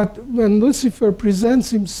unattractive, but when Lucifer presents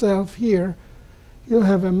himself here, he'll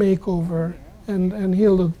have a makeover, and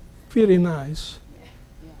he'll look very nice.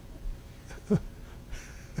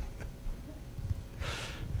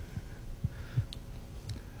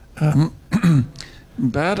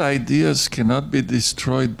 Bad ideas cannot be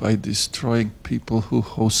destroyed by destroying people who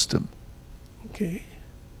host them. Okay.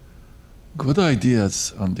 Good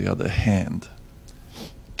ideas, on the other hand,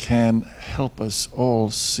 can help us all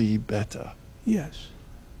see better. Yes.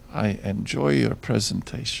 I enjoy your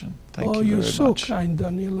presentation. Thank you Oh, very you're so much. kind,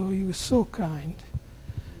 Danilo. You're so kind.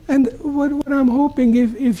 And what I'm hoping,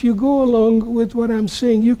 if you go along with what I'm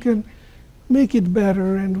saying, you can make it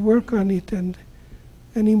better and work on it and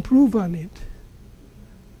improve on it.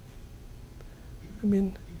 I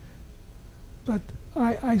mean, but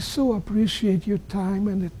I so appreciate your time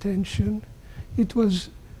and attention. It was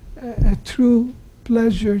a true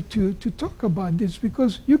pleasure to talk about this,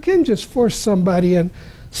 because you can't just force somebody and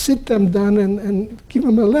sit them down and give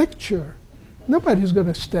them a lecture. Nobody's going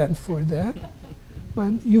to stand for that.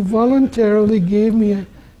 But you voluntarily gave me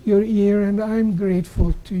your ear, and I'm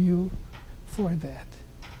grateful to you for that.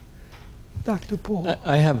 Dr. Paul.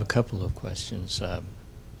 I have a couple of questions.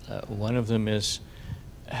 One of them is,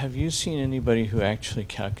 have you seen anybody who actually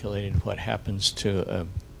calculated what happens to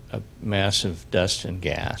a mass of dust and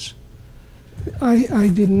gas?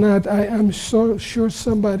 I did not. I'm so sure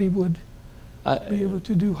somebody would be able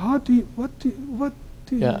to do. What do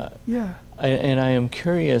Yeah. Yeah. And I am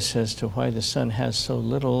curious as to why the sun has so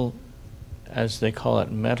little, as they call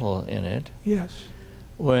it, metal in it. Yes.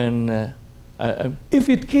 When If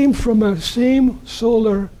it came from a same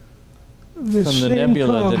solar, from the same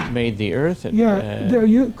nebula cloud, that made the Earth,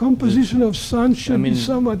 the composition of sun should mean, be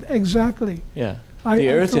somewhat exactly. yeah. I The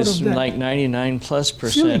Earth thought is of that. like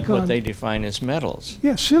 99+% Silicon. what they define as metals.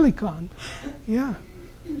 Yeah, silicon. Yeah.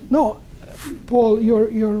 No, Paul,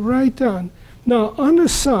 you're right on. Now, on the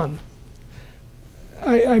sun,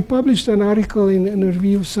 I published an article in a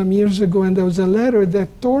review some years ago, and there was a letter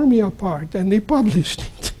that tore me apart, and they published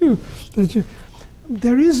it too.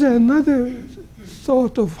 There is another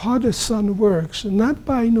thought of how the sun works, not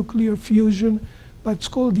by nuclear fusion, but it's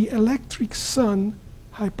called the electric sun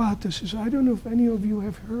hypothesis. I don't know if any of you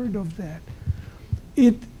have heard of that.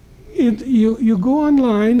 You go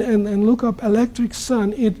online and look up electric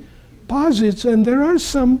sun. It posits, and there are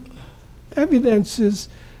some evidences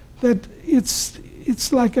that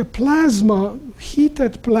it's like a plasma,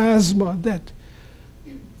 heated plasma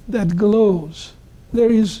that glows.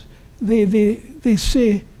 There is, they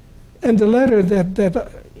say, and the letter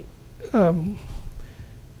that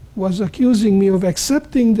was accusing me of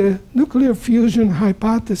accepting the nuclear fusion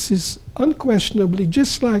hypothesis unquestionably,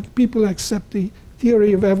 just like people accept the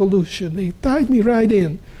theory of evolution. They tied me right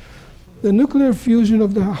in. The nuclear fusion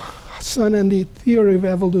of the sun and the theory of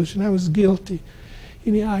evolution. I was guilty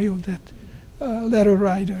in the eye of that letter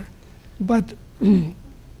writer. But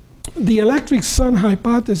the electric sun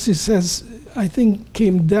hypothesis has, I think,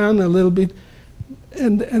 came down a little bit,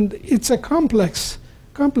 and it's a complex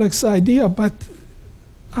idea, but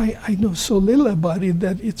I know so little about it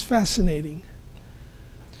that it's fascinating.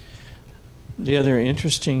 The other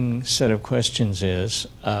interesting set of questions is,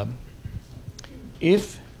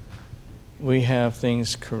 if we have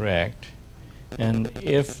things correct, and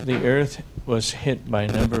if the Earth was hit by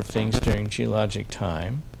a number of things during geologic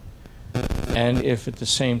time, and if at the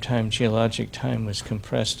same time geologic time was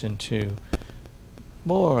compressed into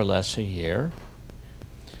more or less a year,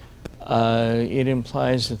 it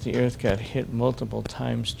implies that the Earth got hit multiple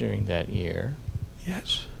times during that year.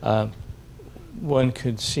 Yes. One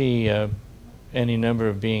could see any number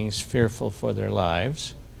of beings fearful for their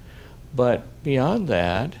lives. But beyond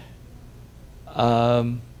that,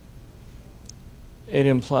 it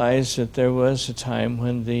implies that there was a time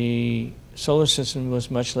when the solar system was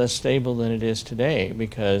much less stable than it is today,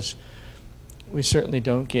 because we certainly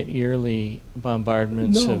don't get yearly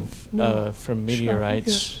bombardments from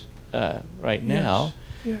meteorites right now.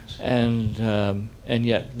 Yes. And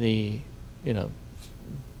yet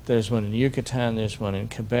there's one in Yucatan, there's one in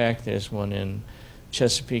Quebec, there's one in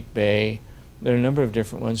Chesapeake Bay. There are a number of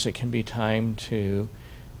different ones that can be timed to,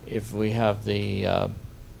 if we have the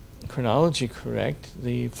chronology correct,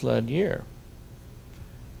 the flood year.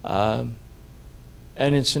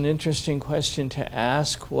 And it's an interesting question to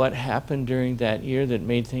ask what happened during that year that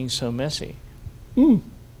made things so messy. Mm.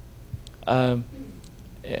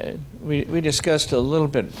 We discussed a little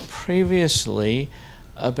bit previously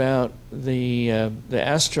about the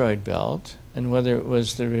asteroid belt and whether it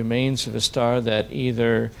was the remains of a star that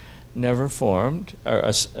either never formed, or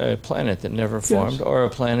a planet that never formed, Yes. or a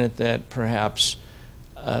planet that perhaps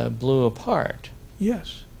blew apart.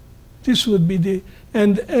 Yes. This would be the,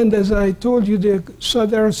 and as I told you, there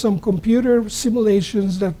are some computer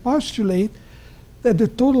simulations that postulate that the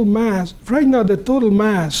total mass, right now the total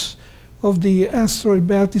mass of the asteroid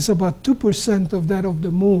belt is about 2% of that of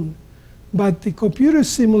the moon. But the computer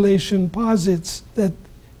simulation posits that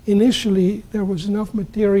initially there was enough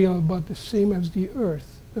material about the same as the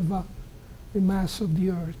Earth, the mass of the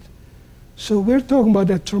Earth. So we're talking about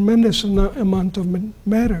a tremendous amount of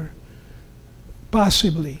matter,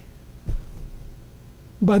 possibly.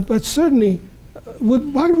 But certainly,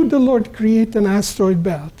 why would the Lord create an asteroid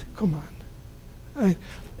belt? Come on.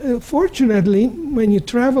 Fortunately, when you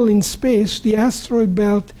travel in space, the asteroid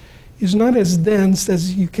belt is not as dense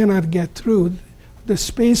as you cannot get through. The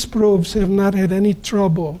space probes have not had any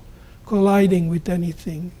trouble colliding with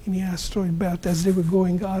anything in the asteroid belt as they were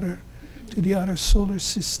going to the outer solar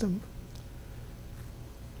system.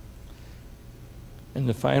 And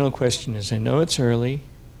the final question is, I know it's early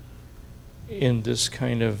in this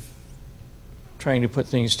kind of trying to put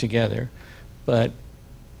things together, but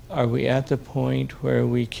are we at the point where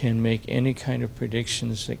we can make any kind of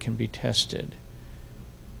predictions that can be tested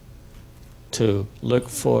to look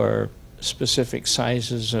for specific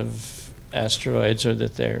sizes of asteroids, or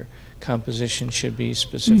that their composition should be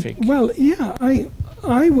specific? Well, yeah,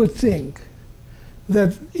 I would think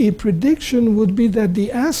that a prediction would be that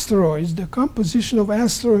the asteroids, the composition of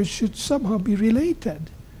asteroids, should somehow be related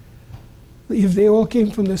if they all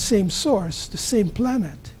came from the same source, the same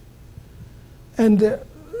planet. And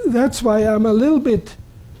that's why I'm a little bit,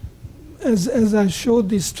 as I showed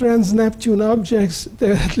these trans-Neptune objects,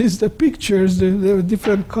 at least the pictures, there were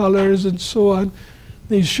different colors and so on.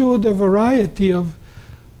 They showed a variety of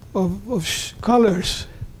colors.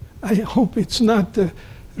 I hope it's not the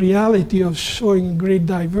reality of showing great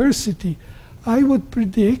diversity. I would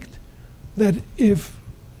predict that if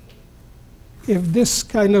this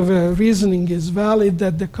kind of a reasoning is valid,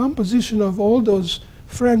 that the composition of all those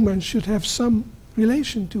fragments should have some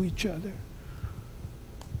relation to each other.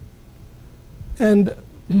 And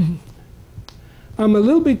I'm a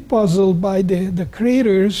little bit puzzled by the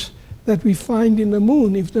craters that we find in the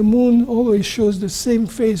moon. If the moon always shows the same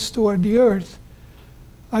face toward the Earth,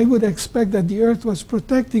 I would expect that the Earth was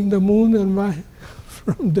protecting the moon and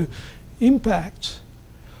from the impacts.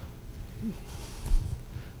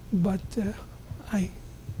 But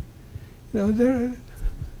they're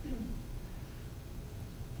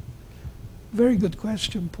very good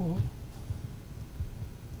question, Paul.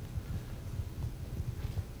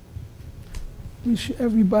 Wish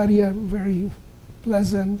everybody a very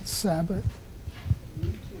pleasant Sabbath.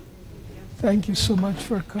 Thank you so much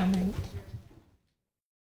for coming.